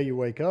next day you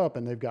wake up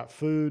and they've got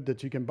food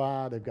that you can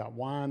buy, they've got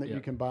wine that you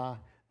can buy,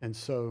 and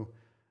so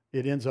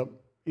it ends up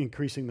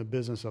increasing the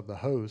business of the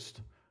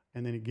host,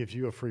 and then it gives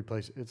you a free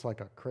place. It's like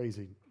a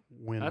crazy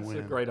win-win. That's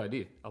a great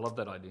idea. I love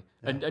that idea.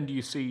 Yeah. And do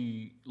you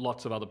see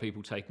lots of other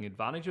people taking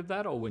advantage of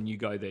that, or when you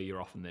go there,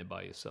 you're often there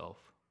by yourself?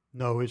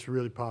 No, it's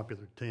really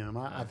popular, Tim.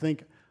 I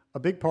think a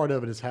big part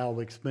of it is how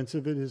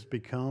expensive it has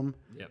become.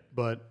 Yep.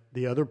 But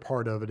the other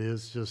part of it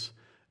is just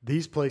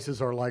these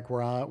places are like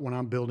when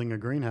I'm building a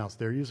greenhouse,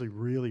 they're usually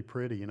really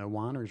pretty.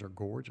 Wineries are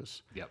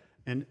gorgeous. Yep.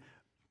 And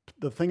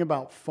the thing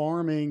about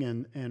farming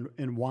and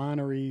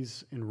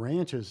wineries and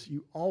ranches,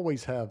 you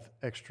always have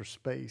extra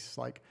space.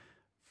 Like,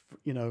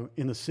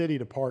 in the city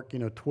to park,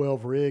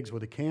 12 rigs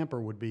with a camper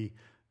would be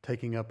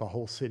taking up a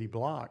whole city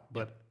block.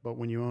 But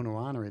when you own a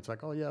winery, it's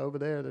like, oh yeah, over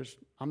there,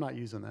 I'm not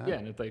using that. Yeah,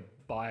 and if they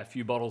buy a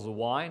few bottles of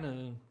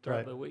wine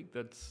throughout the week,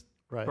 that's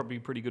probably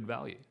pretty good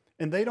value.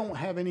 And they don't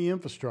have any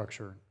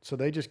infrastructure, so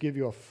they just give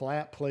you a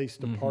flat place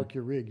to park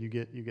your rig. You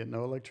get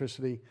no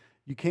electricity.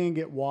 You can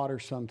get water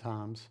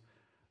sometimes,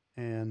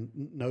 and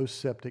no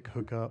septic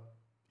hookup.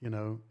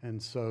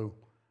 And so,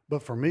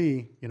 but for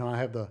me,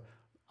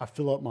 I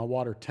fill up my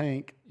water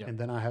tank, and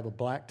then I have a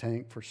black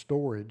tank for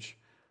storage.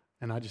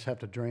 and I just have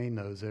to drain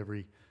those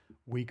every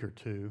week or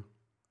two,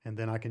 and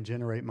then I can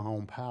generate my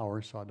own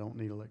power, so I don't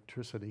need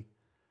electricity.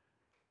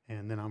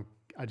 And then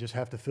I just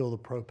have to fill the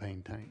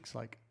propane tanks.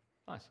 Like,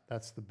 Nice.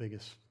 that's the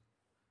biggest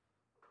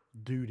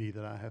duty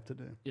that I have to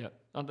do. Yeah.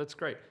 Oh, that's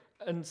great.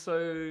 And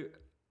so,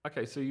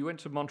 okay, so you went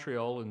to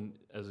Montreal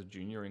as a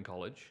junior in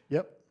college.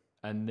 Yep.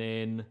 And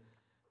then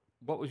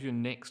what was your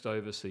next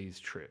overseas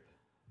trip?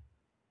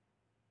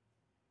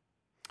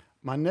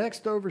 My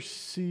next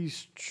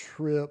overseas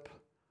trip,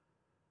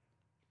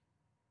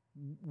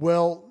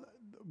 well,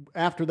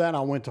 after that, I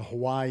went to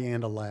Hawaii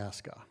and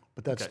Alaska,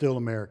 but that's still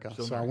America.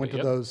 Still so America, I went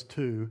to those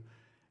two.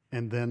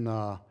 And then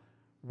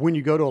when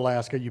you go to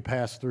Alaska, you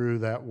pass through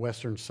that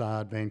western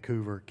side,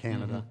 Vancouver,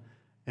 Canada.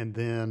 And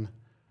then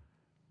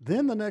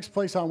the next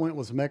place I went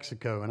was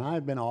Mexico, and I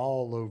had been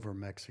all over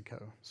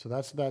Mexico. So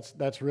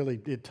that's really,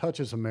 it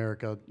touches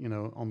America, you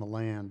know, on the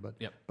land. But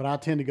but I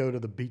tend to go to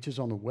the beaches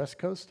on the West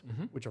Coast,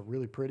 which are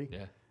really pretty.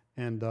 Yeah.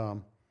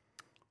 And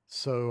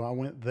so I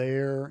went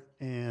there,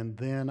 and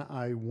then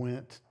I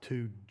went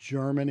to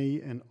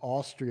Germany, and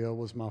Austria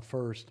was my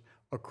first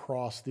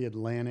across the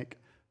Atlantic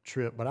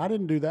trip. But I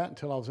didn't do that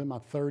until I was in my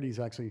 30s,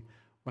 actually,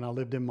 when I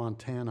lived in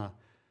Montana.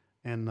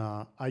 And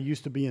I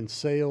used to be in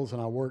sales,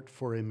 and I worked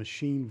for a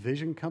machine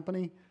vision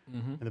company.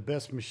 And the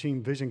best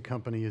machine vision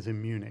company is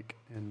in Munich.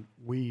 And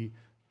we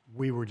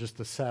were just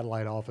a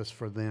satellite office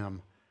for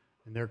them.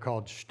 And they're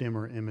called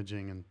Stimmer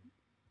Imaging, and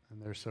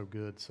they're so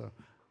good. So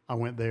I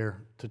went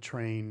there to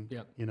train,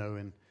 you know,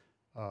 and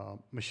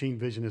machine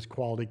vision is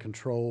quality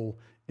control,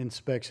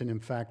 inspection in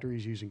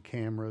factories using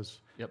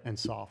cameras and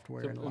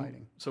software and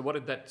lighting. So what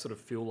did that sort of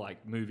feel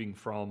like moving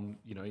from,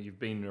 you know, you've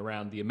been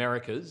around the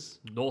Americas,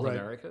 North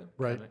America,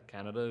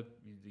 Canada,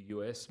 the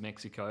US,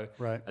 Mexico,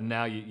 and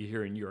now you're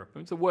here in Europe.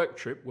 It's a work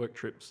trip. Work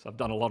trips, I've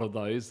done a lot of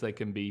those. They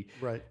can be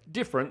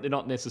different. They're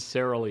not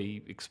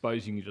necessarily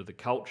exposing you to the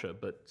culture,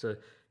 but,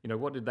 you know,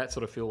 what did that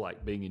sort of feel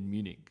like being in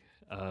Munich?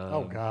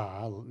 Oh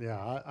God,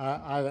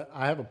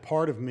 I have a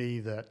part of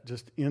me that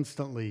just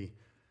instantly,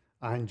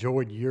 I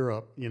enjoyed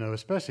Europe, you know,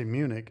 especially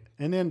Munich.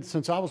 And then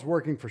since I was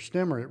working for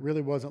Stimmer, it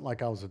really wasn't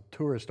like I was a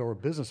tourist or a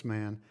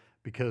businessman,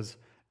 because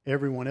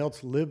everyone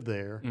else lived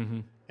there,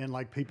 and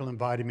like people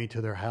invited me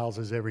to their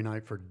houses every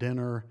night for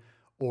dinner,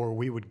 or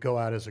we would go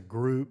out as a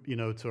group, you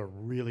know, to a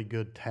really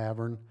good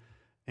tavern.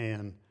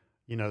 And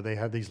you know, they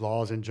have these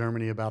laws in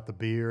Germany about the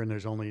beer, and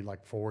there's only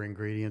like 4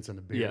 ingredients, and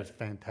the beer is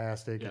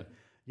fantastic. And,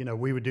 you know,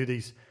 we would do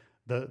these,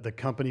 the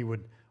company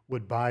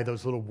would buy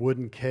those little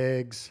wooden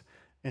kegs,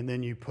 and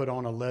then you put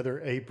on a leather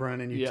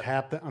apron and you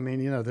tap them. I mean,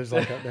 you know, there's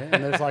like,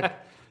 and there's like,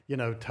 you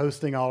know,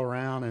 toasting all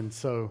around. And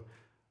so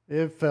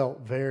it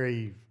felt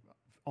very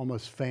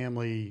almost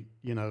family,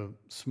 you know,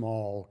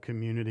 small,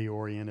 community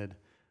oriented.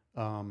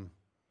 And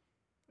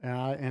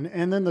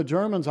then the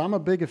Germans, I'm a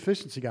big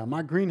efficiency guy.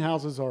 My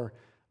greenhouses are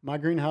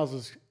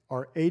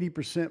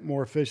 80%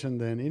 more efficient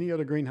than any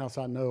other greenhouse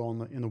I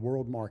know in the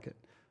world market.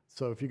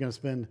 So if you're going to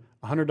spend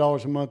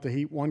 $100 a month to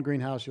heat one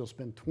greenhouse, you'll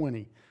spend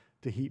 $20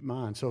 to heat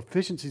mine. So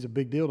efficiency is a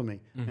big deal to me.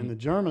 And the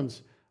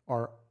Germans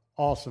are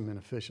awesome in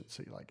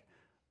efficiency, like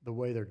the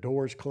way their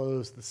doors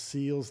close, the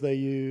seals they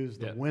use,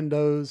 the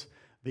windows,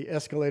 the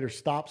escalator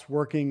stops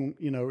working,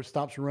 you know,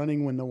 stops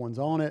running when no one's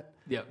on it.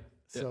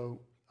 So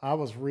I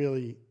was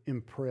really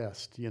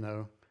impressed, you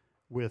know,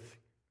 with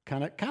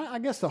kind of, I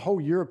guess the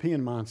whole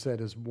European mindset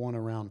is one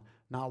around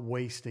not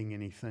wasting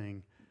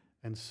anything.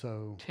 And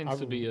so tends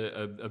to be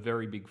a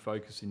very big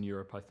focus in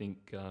Europe, I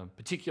think,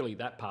 particularly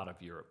that part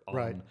of Europe,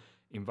 on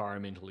being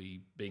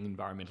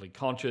environmentally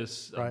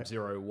conscious,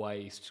 zero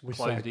waste,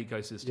 closed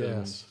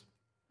ecosystems.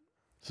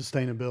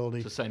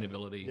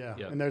 Sustainability. Yeah.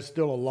 And there's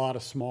still a lot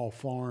of small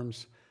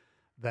farms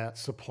that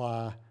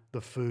supply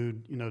the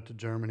food, you know, to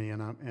Germany.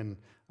 And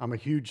I'm a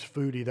huge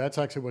foodie. That's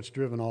actually what's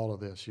driven all of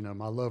this. You know,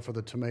 my love for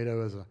the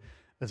tomato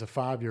as a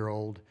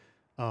 5-year-old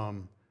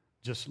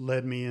just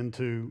led me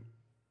into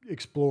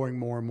exploring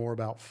more and more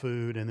about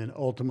food, and then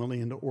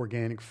ultimately into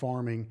organic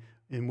farming,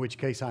 in which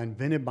case I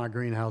invented my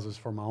greenhouses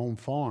for my own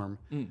farm.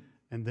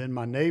 And then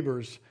my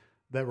neighbors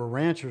that were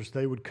ranchers,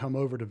 they would come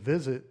over to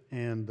visit,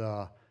 and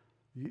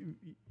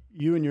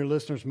you and your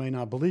listeners may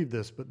not believe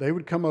this, but they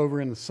would come over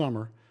in the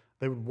summer.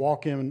 They would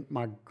walk in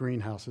my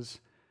greenhouses,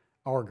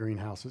 our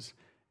greenhouses,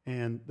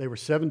 and they were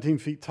 17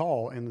 feet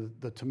tall, and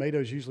the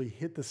tomatoes usually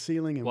hit the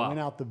ceiling and went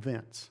out the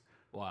vents.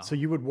 Wow. So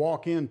you would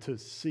walk in to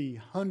see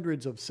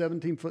hundreds of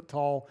 17-foot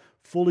tall,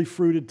 fully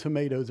fruited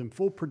tomatoes in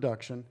full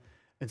production.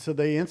 And so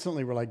they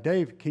instantly were like,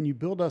 Dave, can you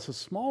build us a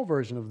small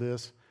version of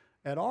this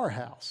at our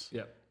house?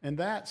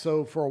 And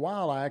so for a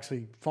while, I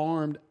actually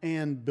farmed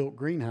and built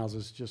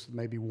greenhouses, just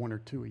maybe 1 or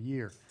 2 a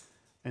year.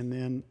 And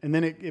then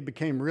it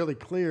became really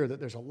clear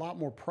that there's a lot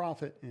more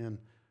profit in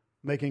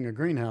making a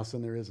greenhouse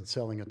than there is in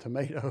selling a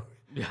tomato.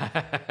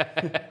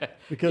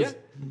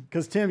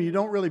 Because Tim, you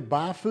don't really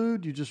buy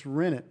food, you just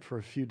rent it for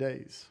a few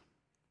days.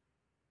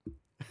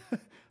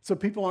 So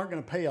people aren't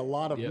going to pay a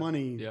lot of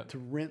money to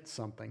rent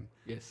something.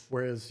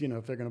 Whereas, you know,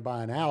 if they're going to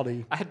buy an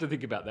Audi. I had to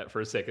think about that for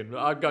a second.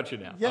 I've got you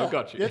now. I've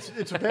got you.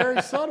 It's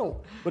very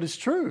subtle, but it's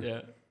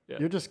true.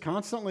 You're just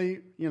constantly,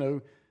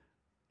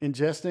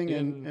 ingesting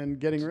and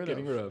getting rid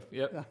of.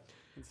 Yep. Yeah.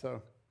 And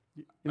so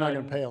you're not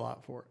going to pay a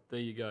lot for it. There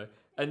you go.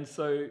 And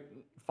so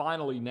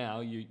finally now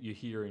you're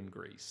here in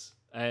Greece.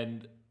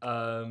 And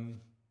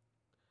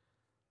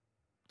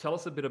tell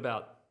us a bit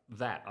about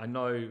that. I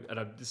know,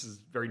 and this is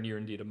very near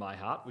and dear to my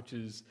heart, which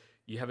is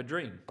you have a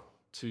dream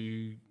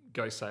to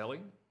go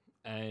sailing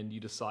and you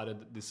decided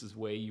that this is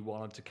where you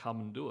wanted to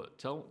come and do it.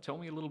 Tell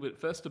me a little bit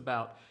first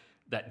about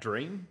that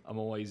dream. I'm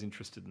always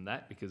interested in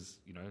that because,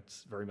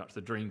 it's very much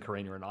the dream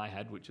Karina and I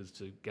had, which is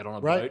to get on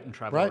a boat and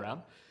travel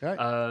around. Right.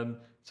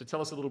 So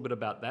tell us a little bit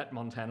about that.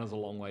 Montana's a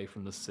long way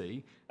from the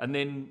sea. And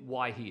then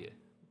why here?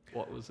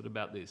 What was it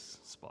about this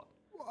spot?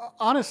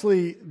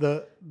 Honestly,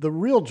 the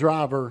real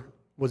driver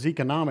was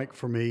economic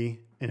for me,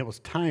 and it was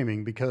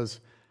timing because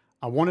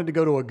I wanted to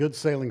go to a good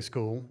sailing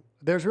school.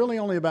 There's really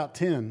only about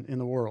 10 in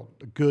the world,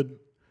 good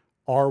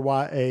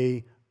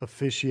RYA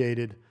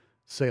officiated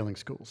sailing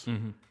schools.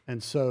 Mm-hmm.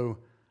 And so,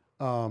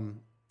 and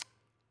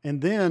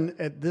then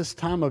at this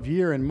time of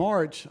year in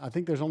March, I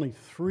think there's only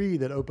 3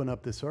 that open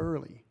up this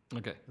early.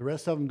 Okay. The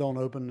rest of them don't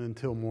open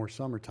until more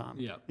summertime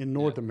in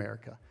North Yeah.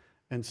 America.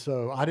 And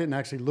so I didn't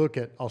actually look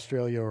at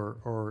Australia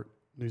or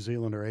New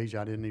Zealand or Asia.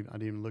 I didn't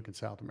even look in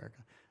South America.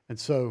 And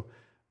so,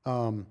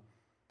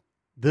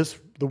 the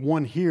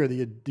one here,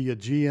 the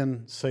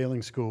Aegean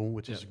Sailing School,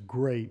 which is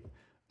great.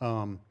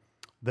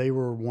 They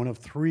were one of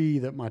 3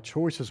 that my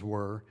choices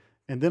were.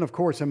 And then, of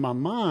course, in my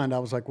mind, I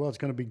was like, well, it's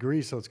going to be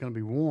Greece, so it's going to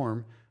be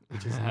warm,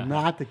 which is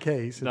not the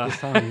case at this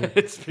time of year.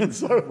 It's been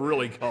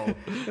really cold.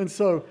 And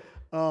so,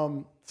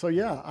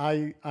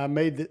 I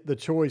made the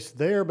choice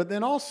there. But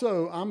then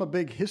also, I'm a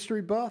big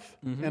history buff.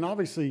 Mm-hmm. And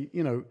obviously,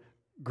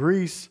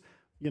 Greece,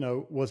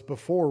 was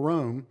before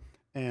Rome.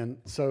 And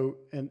so,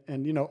 and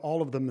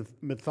all of the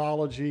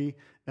mythology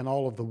and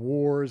all of the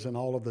wars and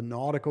all of the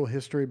nautical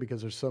history,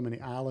 because there's so many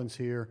islands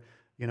here,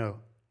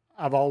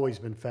 I've always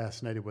been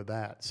fascinated with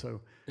that. So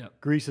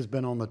Greece has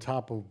been on the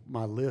top of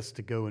my list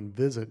to go and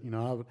visit.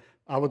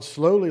 I would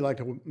slowly like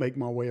to make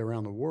my way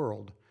around the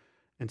world.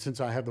 And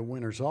since I have the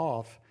winters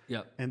off,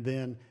 and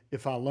then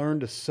if I learn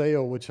to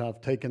sail, which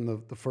I've taken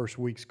the first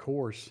week's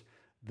course,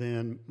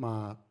 then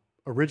my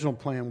original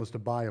plan was to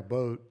buy a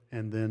boat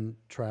and then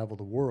travel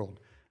the world.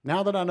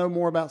 Now that I know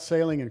more about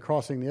sailing and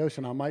crossing the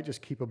ocean, I might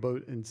just keep a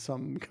boat in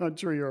some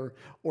country or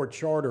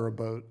charter a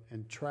boat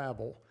and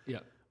travel. Yeah.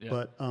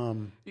 But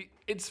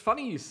it's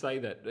funny you say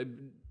that.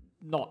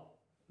 Not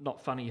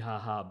funny,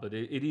 haha, but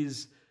it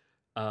is.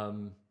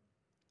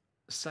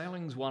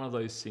 Sailing's one of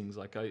those things.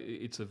 Like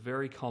it's a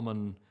very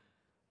common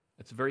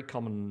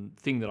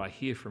thing that I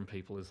hear from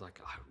people. Is like,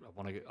 I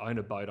want to own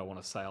a boat. I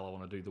want to sail. I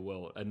want to do the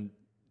world and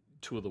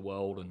tour the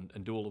world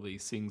and do all of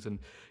these things. And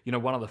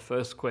one of the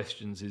first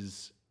questions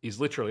is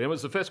literally, and it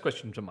was the first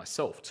question to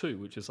myself too,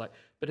 which is like,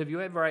 but have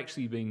you ever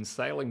actually been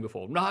sailing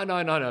before? No,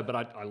 but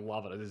I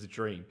love it. It is a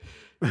dream.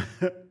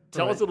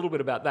 Tell us a little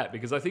bit about that,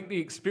 because I think the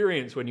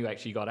experience when you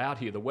actually got out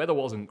here, the weather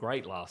wasn't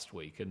great last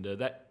week, and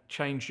that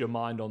changed your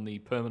mind on the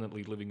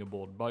permanently living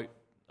aboard boat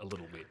a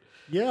little bit.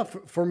 Yeah,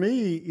 for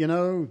me,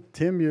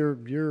 Tim,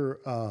 you're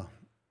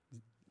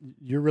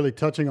really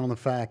touching on the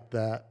fact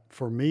that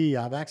for me,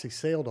 I've actually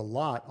sailed a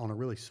lot on a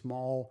really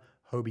small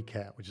Hobie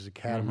Cat, which is a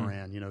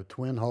catamaran,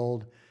 twin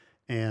hulled.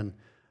 And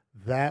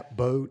that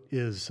boat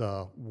is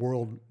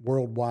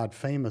worldwide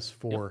famous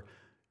for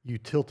you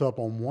tilt up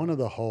on one of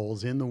the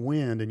hulls in the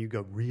wind and you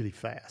go really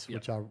fast,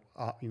 which I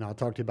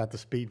talked to you about the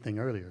speed thing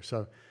earlier.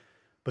 So,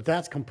 but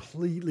that's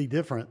completely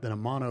different than a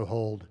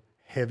mono-hulled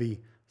heavy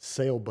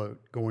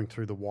sailboat going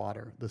through the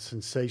water. The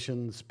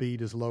sensation, the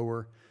speed is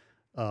lower.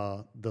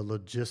 The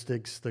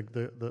logistics,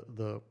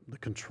 the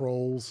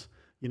controls.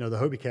 The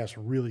Hobie Cat's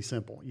really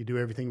simple. You do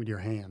everything with your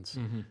hands.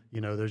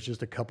 Mm-hmm. There's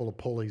just a couple of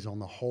pulleys on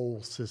the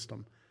whole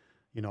system.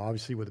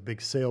 Obviously with a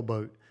big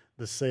sailboat,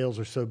 the sails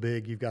are so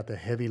big. You've got the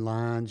heavy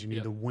lines. You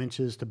need the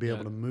winches to be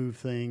able to move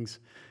things.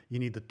 You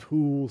need the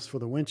tools for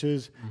the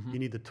winches. Mm-hmm. You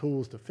need the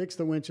tools to fix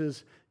the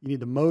winches. You need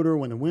the motor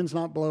when the wind's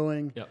not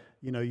blowing. Yep.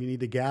 You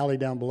need the galley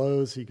down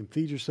below so you can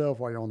feed yourself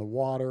while you're on the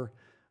water.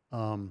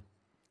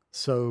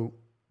 So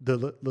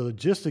the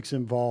logistics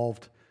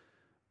involved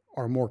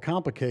are more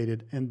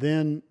complicated. And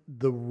then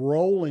the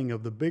rolling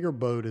of the bigger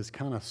boat is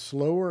kind of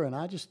slower. And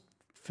I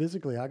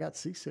got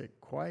seasick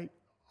quite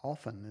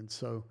often. And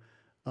so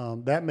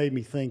that made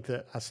me think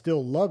that I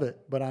still love it,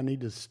 but I need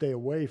to stay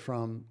away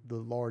from the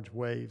large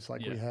waves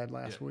like we had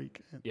last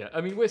week. Yeah, I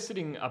mean, we're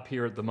sitting up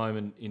here at the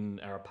moment in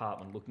our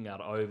apartment looking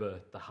out over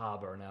the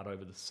harbour and out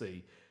over the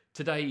sea.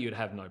 Today you'd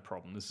have no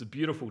problem. This is a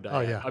beautiful day. Oh,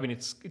 yeah. I mean,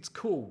 it's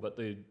cool, but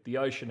the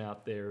ocean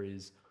out there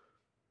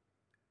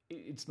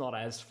it's not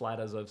as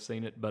flat as I've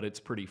seen it, but it's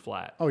pretty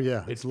flat. Oh,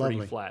 yeah, it's lovely.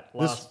 Pretty flat.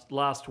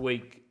 Last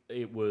week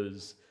it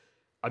was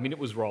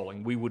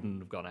rolling. We wouldn't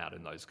have gone out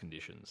in those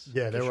conditions.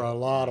 Yeah, there were a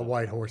lot of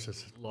white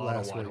horses. A lot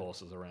of white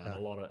horses around, a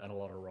lot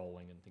of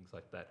rolling and things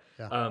like that.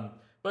 Yeah.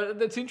 But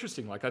that's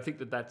interesting. Like, I think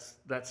that's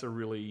the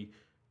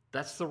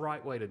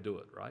right way to do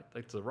it, right?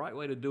 Like, the right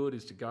way to do it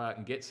is to go out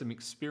and get some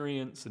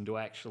experience and to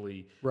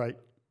actually, right.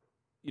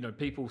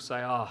 People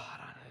say, oh,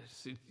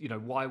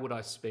 why would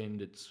I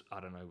spend? I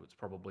don't know. It's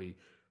probably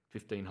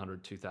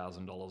 $1,500,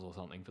 $2,000 or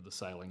something for the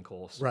sailing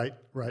course. Right.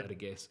 At a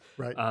guess.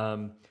 Right.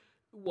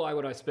 Why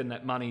would I spend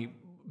that money?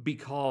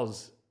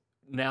 Because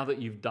now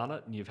that you've done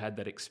it and you've had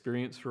that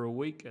experience for a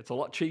week, it's a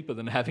lot cheaper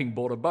than having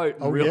bought a boat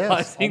and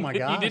realizing that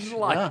you didn't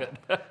like it.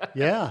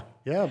 Yeah,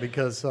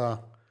 because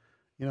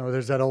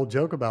there's that old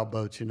joke about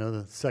boats.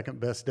 The second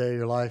best day of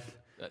your life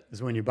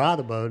is when you buy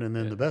the boat, and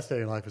then the best day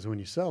of your life is when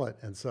you sell it.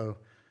 And so,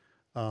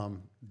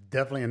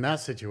 definitely in that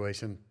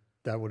situation,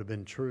 that would have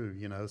been true.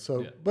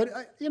 So, but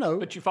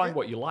you find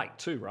what you like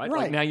too, right?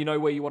 Right. Like now you know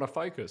where you want to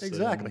focus.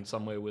 Exactly. And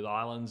somewhere with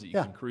islands that you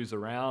can cruise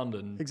around,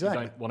 and you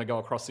don't want to go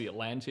across the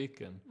Atlantic.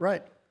 And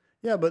right.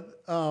 Yeah,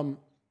 but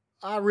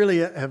I really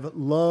have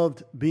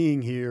loved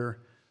being here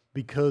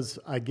because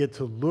I get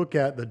to look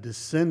at the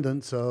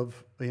descendants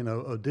of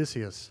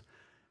Odysseus,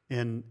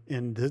 and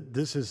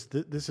this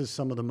is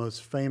some of the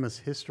most famous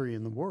history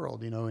in the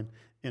world,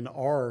 in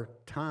our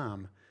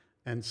time,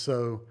 and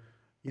so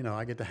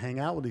I get to hang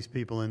out with these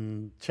people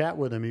and chat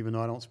with them, even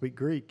though I don't speak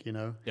Greek.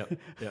 Yep.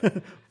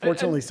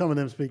 Fortunately, some of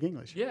them speak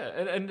English. Yeah,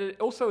 and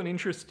also an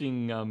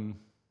interesting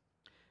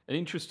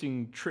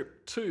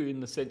trip too, in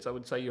the sense I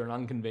would say you're an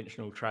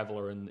unconventional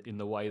traveller in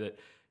the way that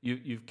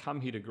you've come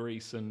here to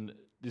Greece, and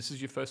this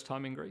is your first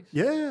time in Greece?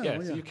 Yeah.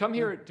 So you come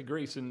here to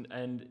Greece,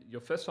 and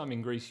your first time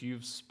in Greece,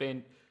 you've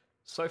spent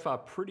so far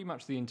pretty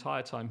much the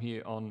entire time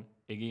here on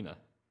Aegina.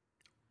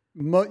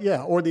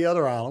 Or the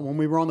other island. When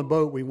we were on the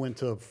boat, we went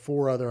to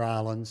 4 other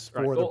islands.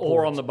 Right.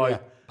 Or on the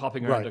boat,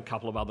 popping around a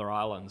couple of other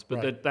islands.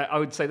 But that I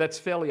would say that's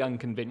fairly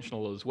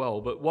unconventional as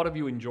well. But what have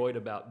you enjoyed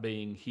about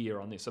being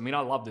here on this? I mean, I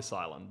love this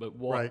island, but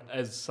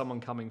as someone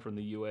coming from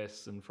the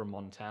US and from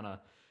Montana,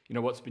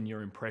 what's been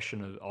your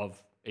impression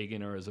of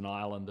Aegina as an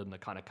island and the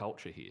kind of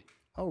culture here?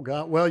 Oh,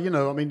 God. Well,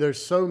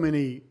 there's so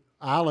many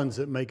islands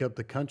that make up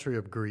the country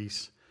of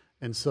Greece.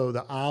 And so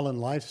the island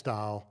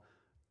lifestyle,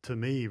 to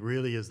me,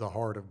 really is the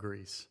heart of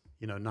Greece,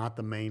 not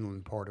the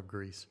mainland part of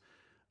Greece.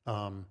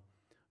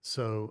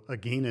 So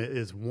Aegina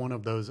is one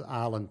of those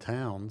island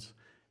towns.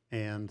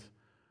 And,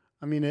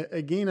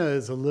 Aegina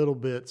is a little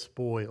bit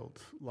spoiled.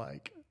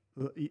 Like,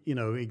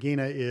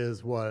 Aegina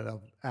is an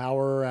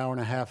hour and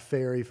a half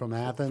ferry from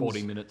Athens.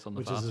 40 minutes on the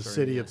which is a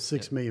city of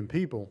 6 million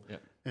people.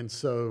 Yep. And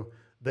so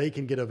they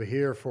can get over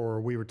here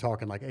we were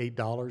talking like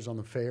 $8 on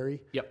the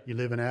ferry. Yep. You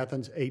live in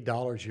Athens,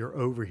 $8, you're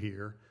over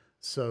here.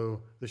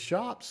 So the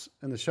shops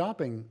and the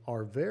shopping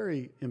are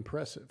very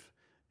impressive.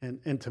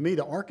 And to me,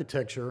 the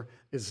architecture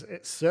is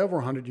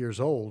several hundred years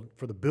old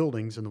for the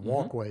buildings and the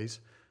walkways.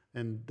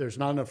 And there's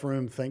not enough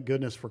room, thank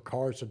goodness, for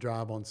cars to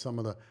drive on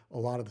a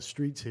lot of the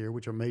streets here,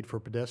 which are made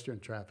for pedestrian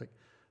traffic.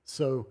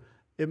 So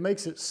it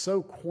makes it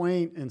so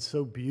quaint and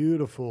so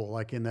beautiful,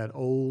 like in that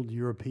old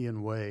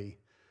European way.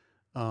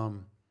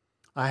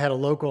 I had a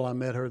local, I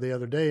met her the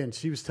other day, and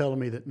she was telling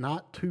me that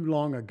not too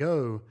long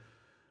ago,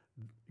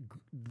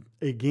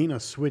 Aegina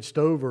switched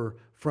over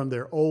from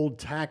their old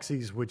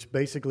taxis, which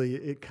basically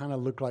it kind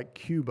of looked like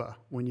Cuba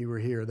when you were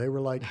here. They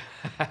were like,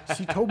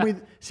 she told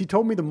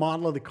me the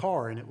model of the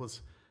car, and it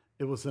was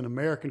an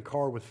American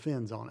car with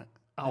fins on it.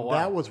 Oh, wow.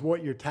 That was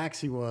what your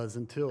taxi was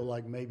until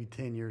like maybe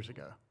 10 years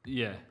ago.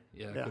 Yeah,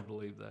 I could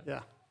believe that.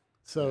 Yeah.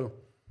 So,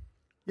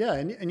 yeah,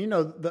 and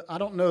I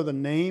don't know the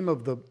name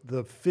of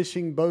the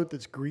fishing boat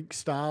that's Greek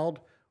styled,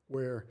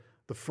 where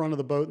the front of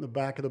the boat and the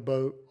back of the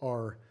boat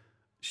are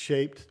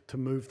shaped to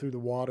move through the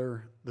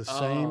water the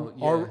same.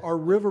 Yeah. Our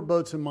river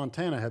boats in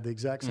Montana have the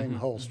exact same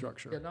hull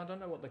structure. Yeah, no, I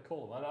don't know what they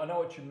call them. I know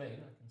what you mean.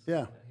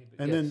 Yeah.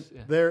 And then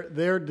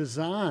their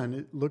design,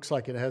 it looks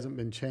like it hasn't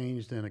been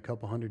changed in a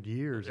couple hundred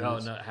years. Oh,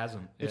 no, it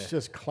hasn't. It's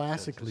just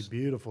classically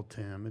beautiful,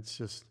 Tim. It's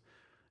just,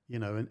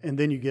 and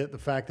then you get the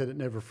fact that it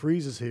never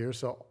freezes here.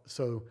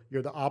 So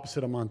you're the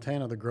opposite of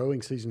Montana. The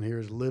growing season here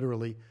is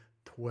literally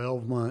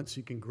 12 months.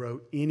 You can grow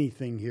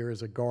anything here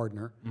as a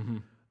gardener. Mm-hmm.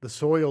 The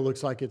soil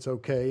looks like it's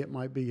okay. It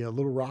might be a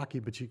little rocky,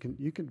 but you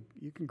can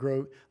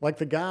grow. Like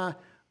the guy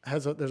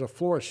there's a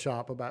florist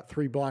shop about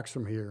 3 blocks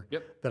from here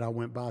that I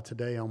went by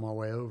today on my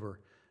way over.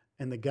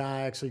 And the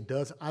guy actually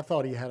I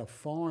thought he had a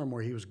farm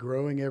where he was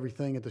growing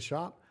everything at the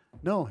shop.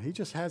 No, he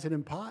just has it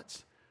in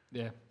pots.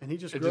 Yeah. And he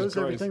just grows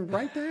everything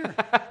right there.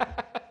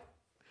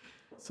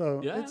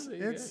 So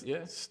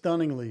it's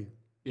stunningly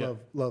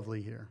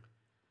lovely here.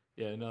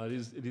 Yeah, no, it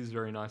is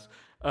very nice.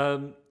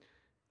 And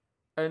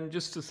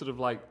just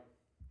to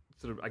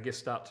I guess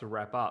start to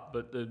wrap up,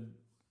 but the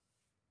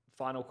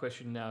final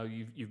question now,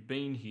 you've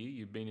been here,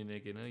 you've been in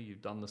Aegina,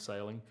 you've done the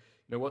sailing.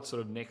 What's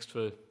sort of next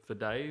for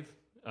Dave?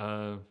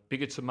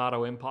 Bigger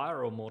tomato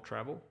empire or more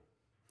travel?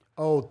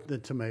 Oh, the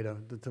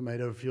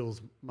tomato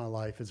fuels my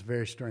life. It's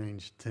very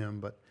strange, Tim,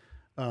 but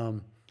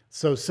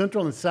so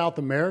Central and South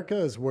America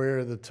is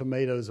where the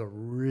tomatoes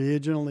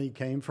originally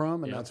came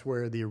from, and that's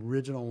where the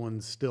original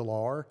ones still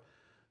are.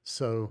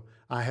 So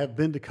I have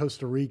been to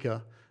Costa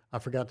Rica. I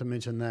forgot to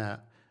mention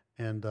that.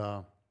 And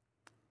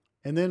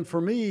then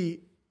for me,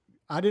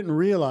 I didn't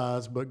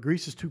realize, but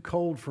Greece is too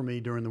cold for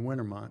me during the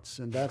winter months,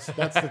 and that's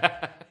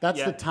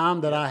the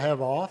time that I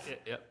have off.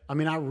 Yeah. I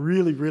mean, I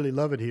really, really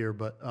love it here,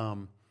 but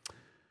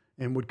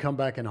and would come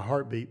back in a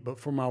heartbeat. But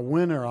for my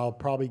winter, I'll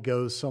probably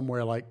go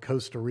somewhere like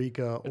Costa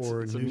Rica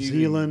or it's New amusing.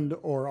 Zealand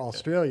or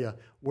Australia,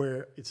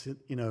 where it's,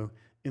 you know,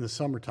 in the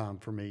summertime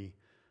for me.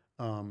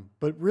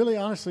 But really,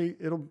 honestly,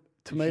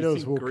 tomatoes If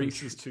you think will.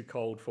 Greece is too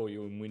cold for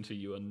you in winter,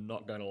 you are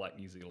not going to like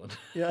New Zealand.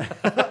 Yeah.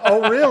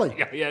 Oh, really?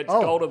 Yeah, it's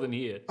colder than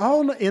here.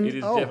 Oh, no, It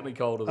is definitely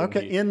colder than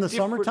here. Okay, in the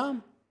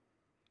summertime?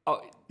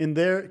 Oh, In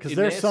there, because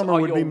their summer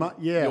would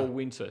be your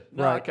winter.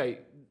 No, Right. okay.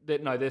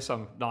 There's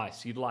some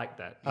nice. You'd like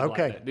that.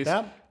 Okay, Like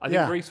that. I think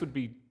yeah. Greece would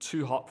be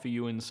too hot for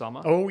you in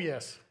summer. Oh,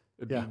 yes.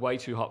 It'd be way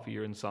too hot for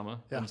you in summer.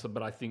 Yeah. And so,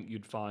 but I think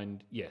you'd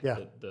find, Yeah.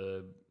 that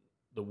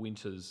the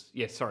winters.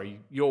 Yeah, sorry,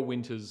 your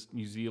winters,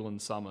 New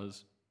Zealand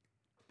summers,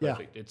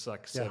 perfect. It's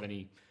like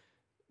 70,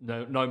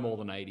 no more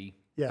than 80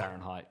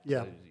 Fahrenheit.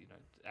 Yeah. So, you know,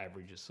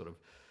 average is sort of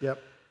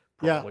Yep.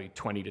 probably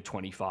 20 to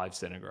 25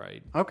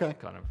 centigrade. Okay.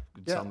 Kind of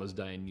good summer's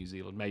day in New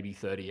Zealand, maybe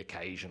 30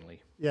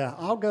 occasionally. Yeah,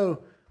 I'll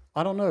go.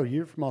 I don't know.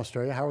 You're from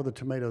Australia. How are the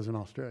tomatoes in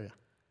Australia?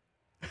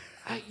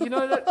 You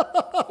know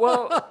that.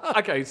 Well,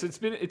 okay. So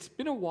it's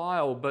been a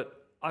while,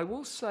 but I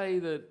will say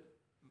that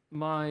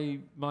my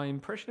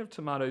impression of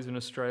tomatoes in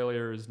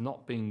Australia has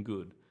not been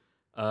good.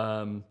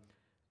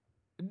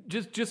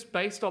 Just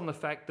based on the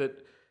fact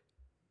that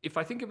if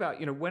I think about,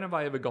 you know, when have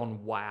I ever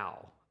gone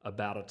wow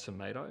about a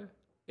tomato?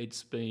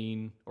 It's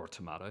been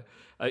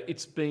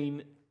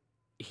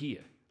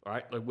here.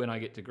 Right, like when I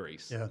get to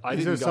Greece, Yeah, I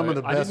these didn't are some of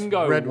the best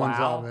red ones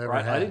I've ever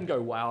had. I didn't go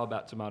wow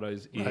about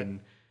tomatoes in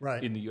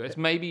the US.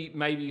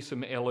 Maybe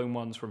some heirloom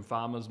ones from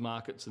farmers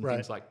markets and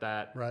things like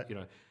that. Right. You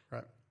know,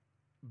 Right.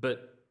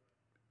 but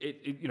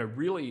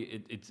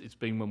it's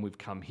been when we've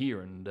come here,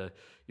 and you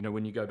know,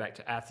 when you go back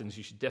to Athens,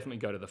 you should definitely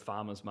go to the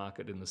farmers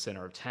market in the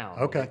center of town.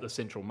 Okay. The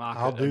central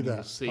market. I'll do and that.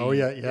 You'll see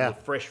yeah. the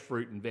fresh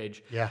fruit and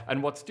veg. Yeah.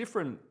 And what's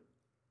different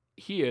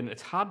here, and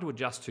it's hard to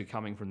adjust to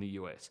coming from the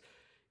US,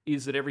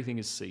 is that everything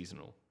is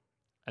seasonal.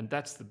 And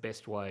that's the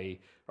best way,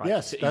 right?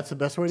 Yes, that's the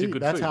best way to eat.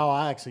 That's food. how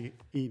I actually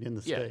eat in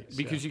the States.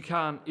 Because you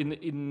can't,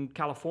 in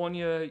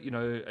California, you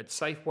know, at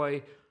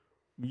Safeway,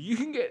 you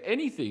can get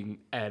anything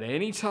at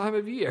any time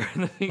of year.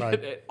 And the thing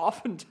it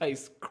often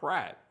tastes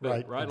crap,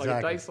 right? Exactly.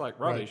 Like it tastes like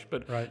rubbish,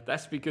 but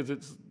that's because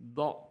it's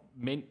not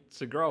meant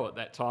to grow at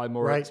that time,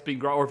 or it's been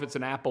grown, or if it's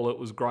an apple, it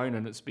was grown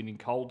and it's been in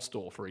cold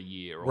store for a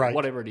year, or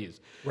whatever it is.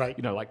 Right.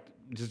 You know, like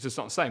it's just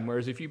not the same.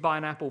 Whereas if you buy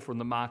an apple from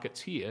the markets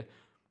here,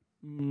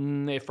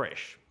 they're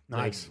fresh.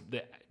 Nice.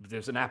 If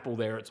there's an apple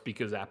there, it's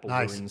because apples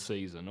are in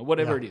season, or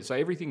whatever it is. So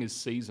everything is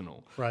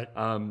seasonal. Right.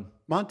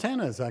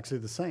 Montana is actually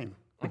the same.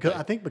 Because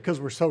I think because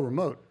we're so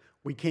remote,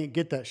 we can't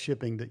get that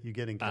shipping that you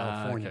get in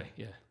California. Okay,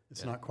 yeah.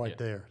 It's not quite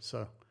there.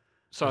 So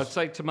I'd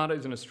say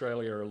tomatoes in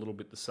Australia are a little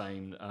bit the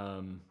same.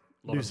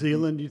 New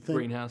Zealand, you think?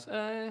 Greenhouse?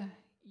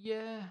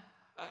 Yeah.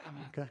 I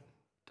mean, Okay.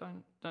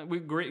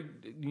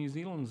 New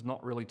Zealand's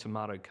not really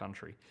tomato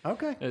country.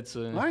 Okay. It's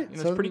right.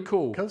 it's pretty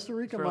cool. Costa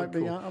Rica It's might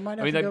be. cool. I might have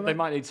I mean, to go they back.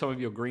 might need some of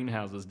your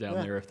greenhouses down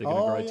there if they're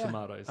going to grow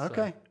tomatoes.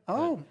 Okay.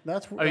 So,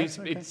 That's. I mean,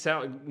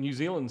 okay. New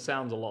Zealand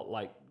sounds a lot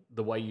like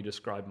the way you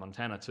described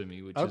Montana to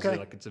me, which is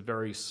like it's a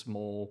very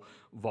small,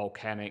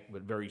 volcanic,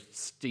 but very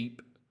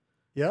steep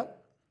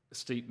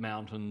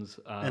mountains.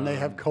 And they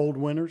have cold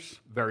winters.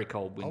 Very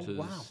cold winters.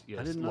 Oh, wow. Yes,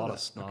 I didn't a know lot that. of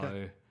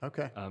snow.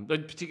 Okay.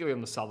 Particularly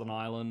on the southern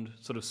island,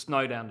 sort of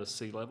snow down to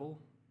sea level.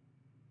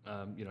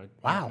 You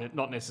know,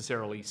 not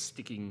necessarily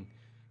sticking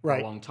for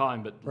a long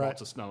time, but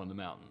lots of snow in the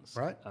mountains.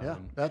 Right.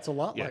 That's a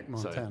lot like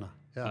Montana.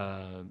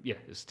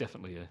 It's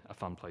definitely a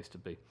fun place to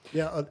be.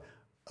 Yeah.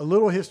 A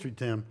little history,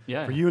 Tim,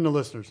 for you and the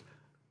listeners.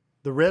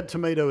 The red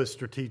tomato is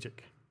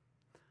strategic.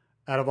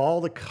 Out of all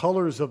the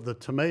colors of the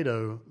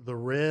tomato, the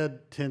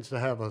red tends to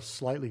have a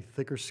slightly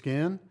thicker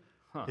skin.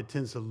 It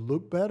tends to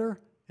look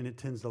better, and it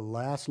tends to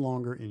last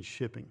longer in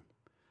shipping.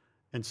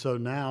 And so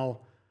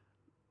now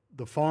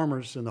the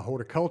farmers and the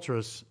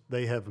horticulturists,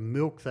 they have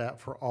milked that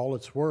for all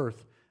it's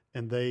worth,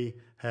 and they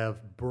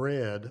have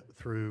bred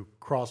through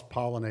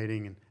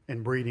cross-pollinating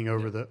and breeding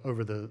over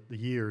the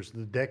years,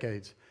 the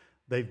decades.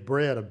 They've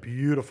bred a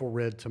beautiful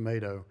red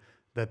tomato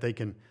that they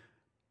can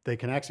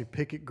actually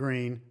pick it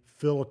green,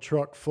 fill a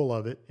truck full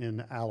of it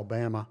in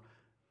Alabama,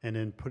 and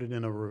then put it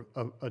in a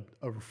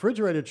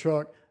refrigerated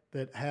truck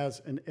that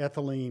has an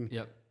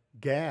ethylene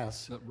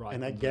gas,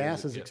 and that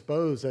gas is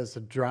exposed as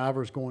the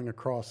driver's going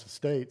across the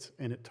states,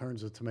 and it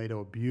turns the tomato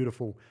a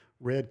beautiful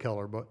red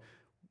color. But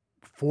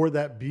for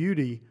that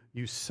beauty,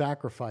 you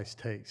sacrifice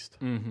taste.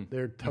 Mm-hmm.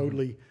 They're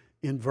totally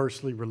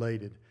inversely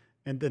related.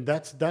 And then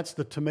that's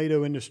the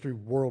tomato industry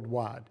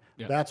worldwide.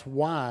 Yep. That's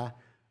why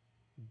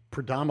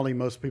predominantly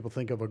most people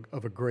think of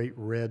a great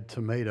red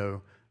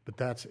tomato,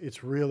 but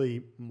it's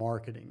really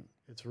marketing.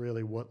 It's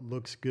really what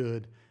looks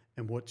good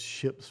and what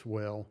ships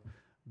well,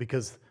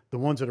 because the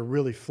ones that are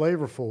really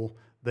flavorful,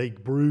 they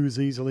bruise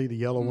easily. The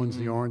yellow ones,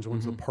 the orange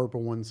ones, the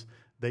purple ones,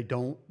 they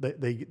don't.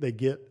 They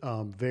get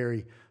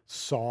very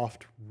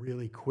soft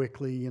really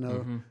quickly. You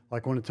know,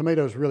 like when a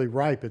tomato is really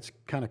ripe, it's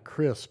kind of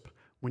crisp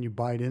when you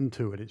bite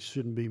into it. It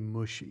shouldn't be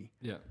mushy.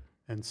 Yeah.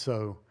 And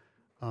so,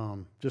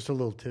 just a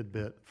little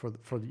tidbit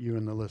for you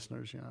and the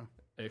listeners. You know.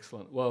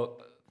 Excellent.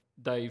 Well,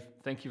 Dave,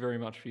 thank you very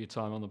much for your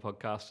time on the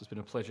podcast. It's been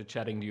a pleasure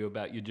chatting to you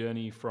about your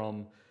journey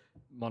from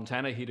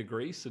Montana here to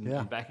Greece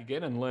and back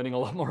again, and learning a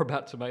lot more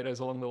about tomatoes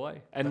along the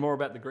way and more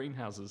about the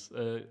greenhouses.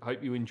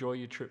 Hope you enjoy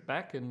your trip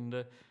back,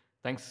 and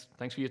thanks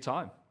for your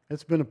time.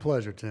 It's been a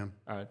pleasure, Tim.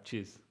 All right,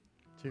 cheers.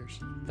 Cheers.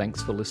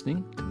 Thanks for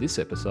listening to this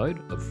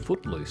episode of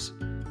Footloose.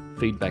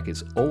 Feedback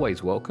is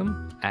always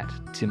welcome at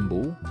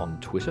Timbull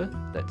on Twitter.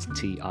 That's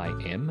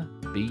TIMBULL.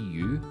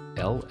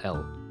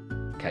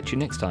 Catch you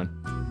next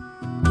time.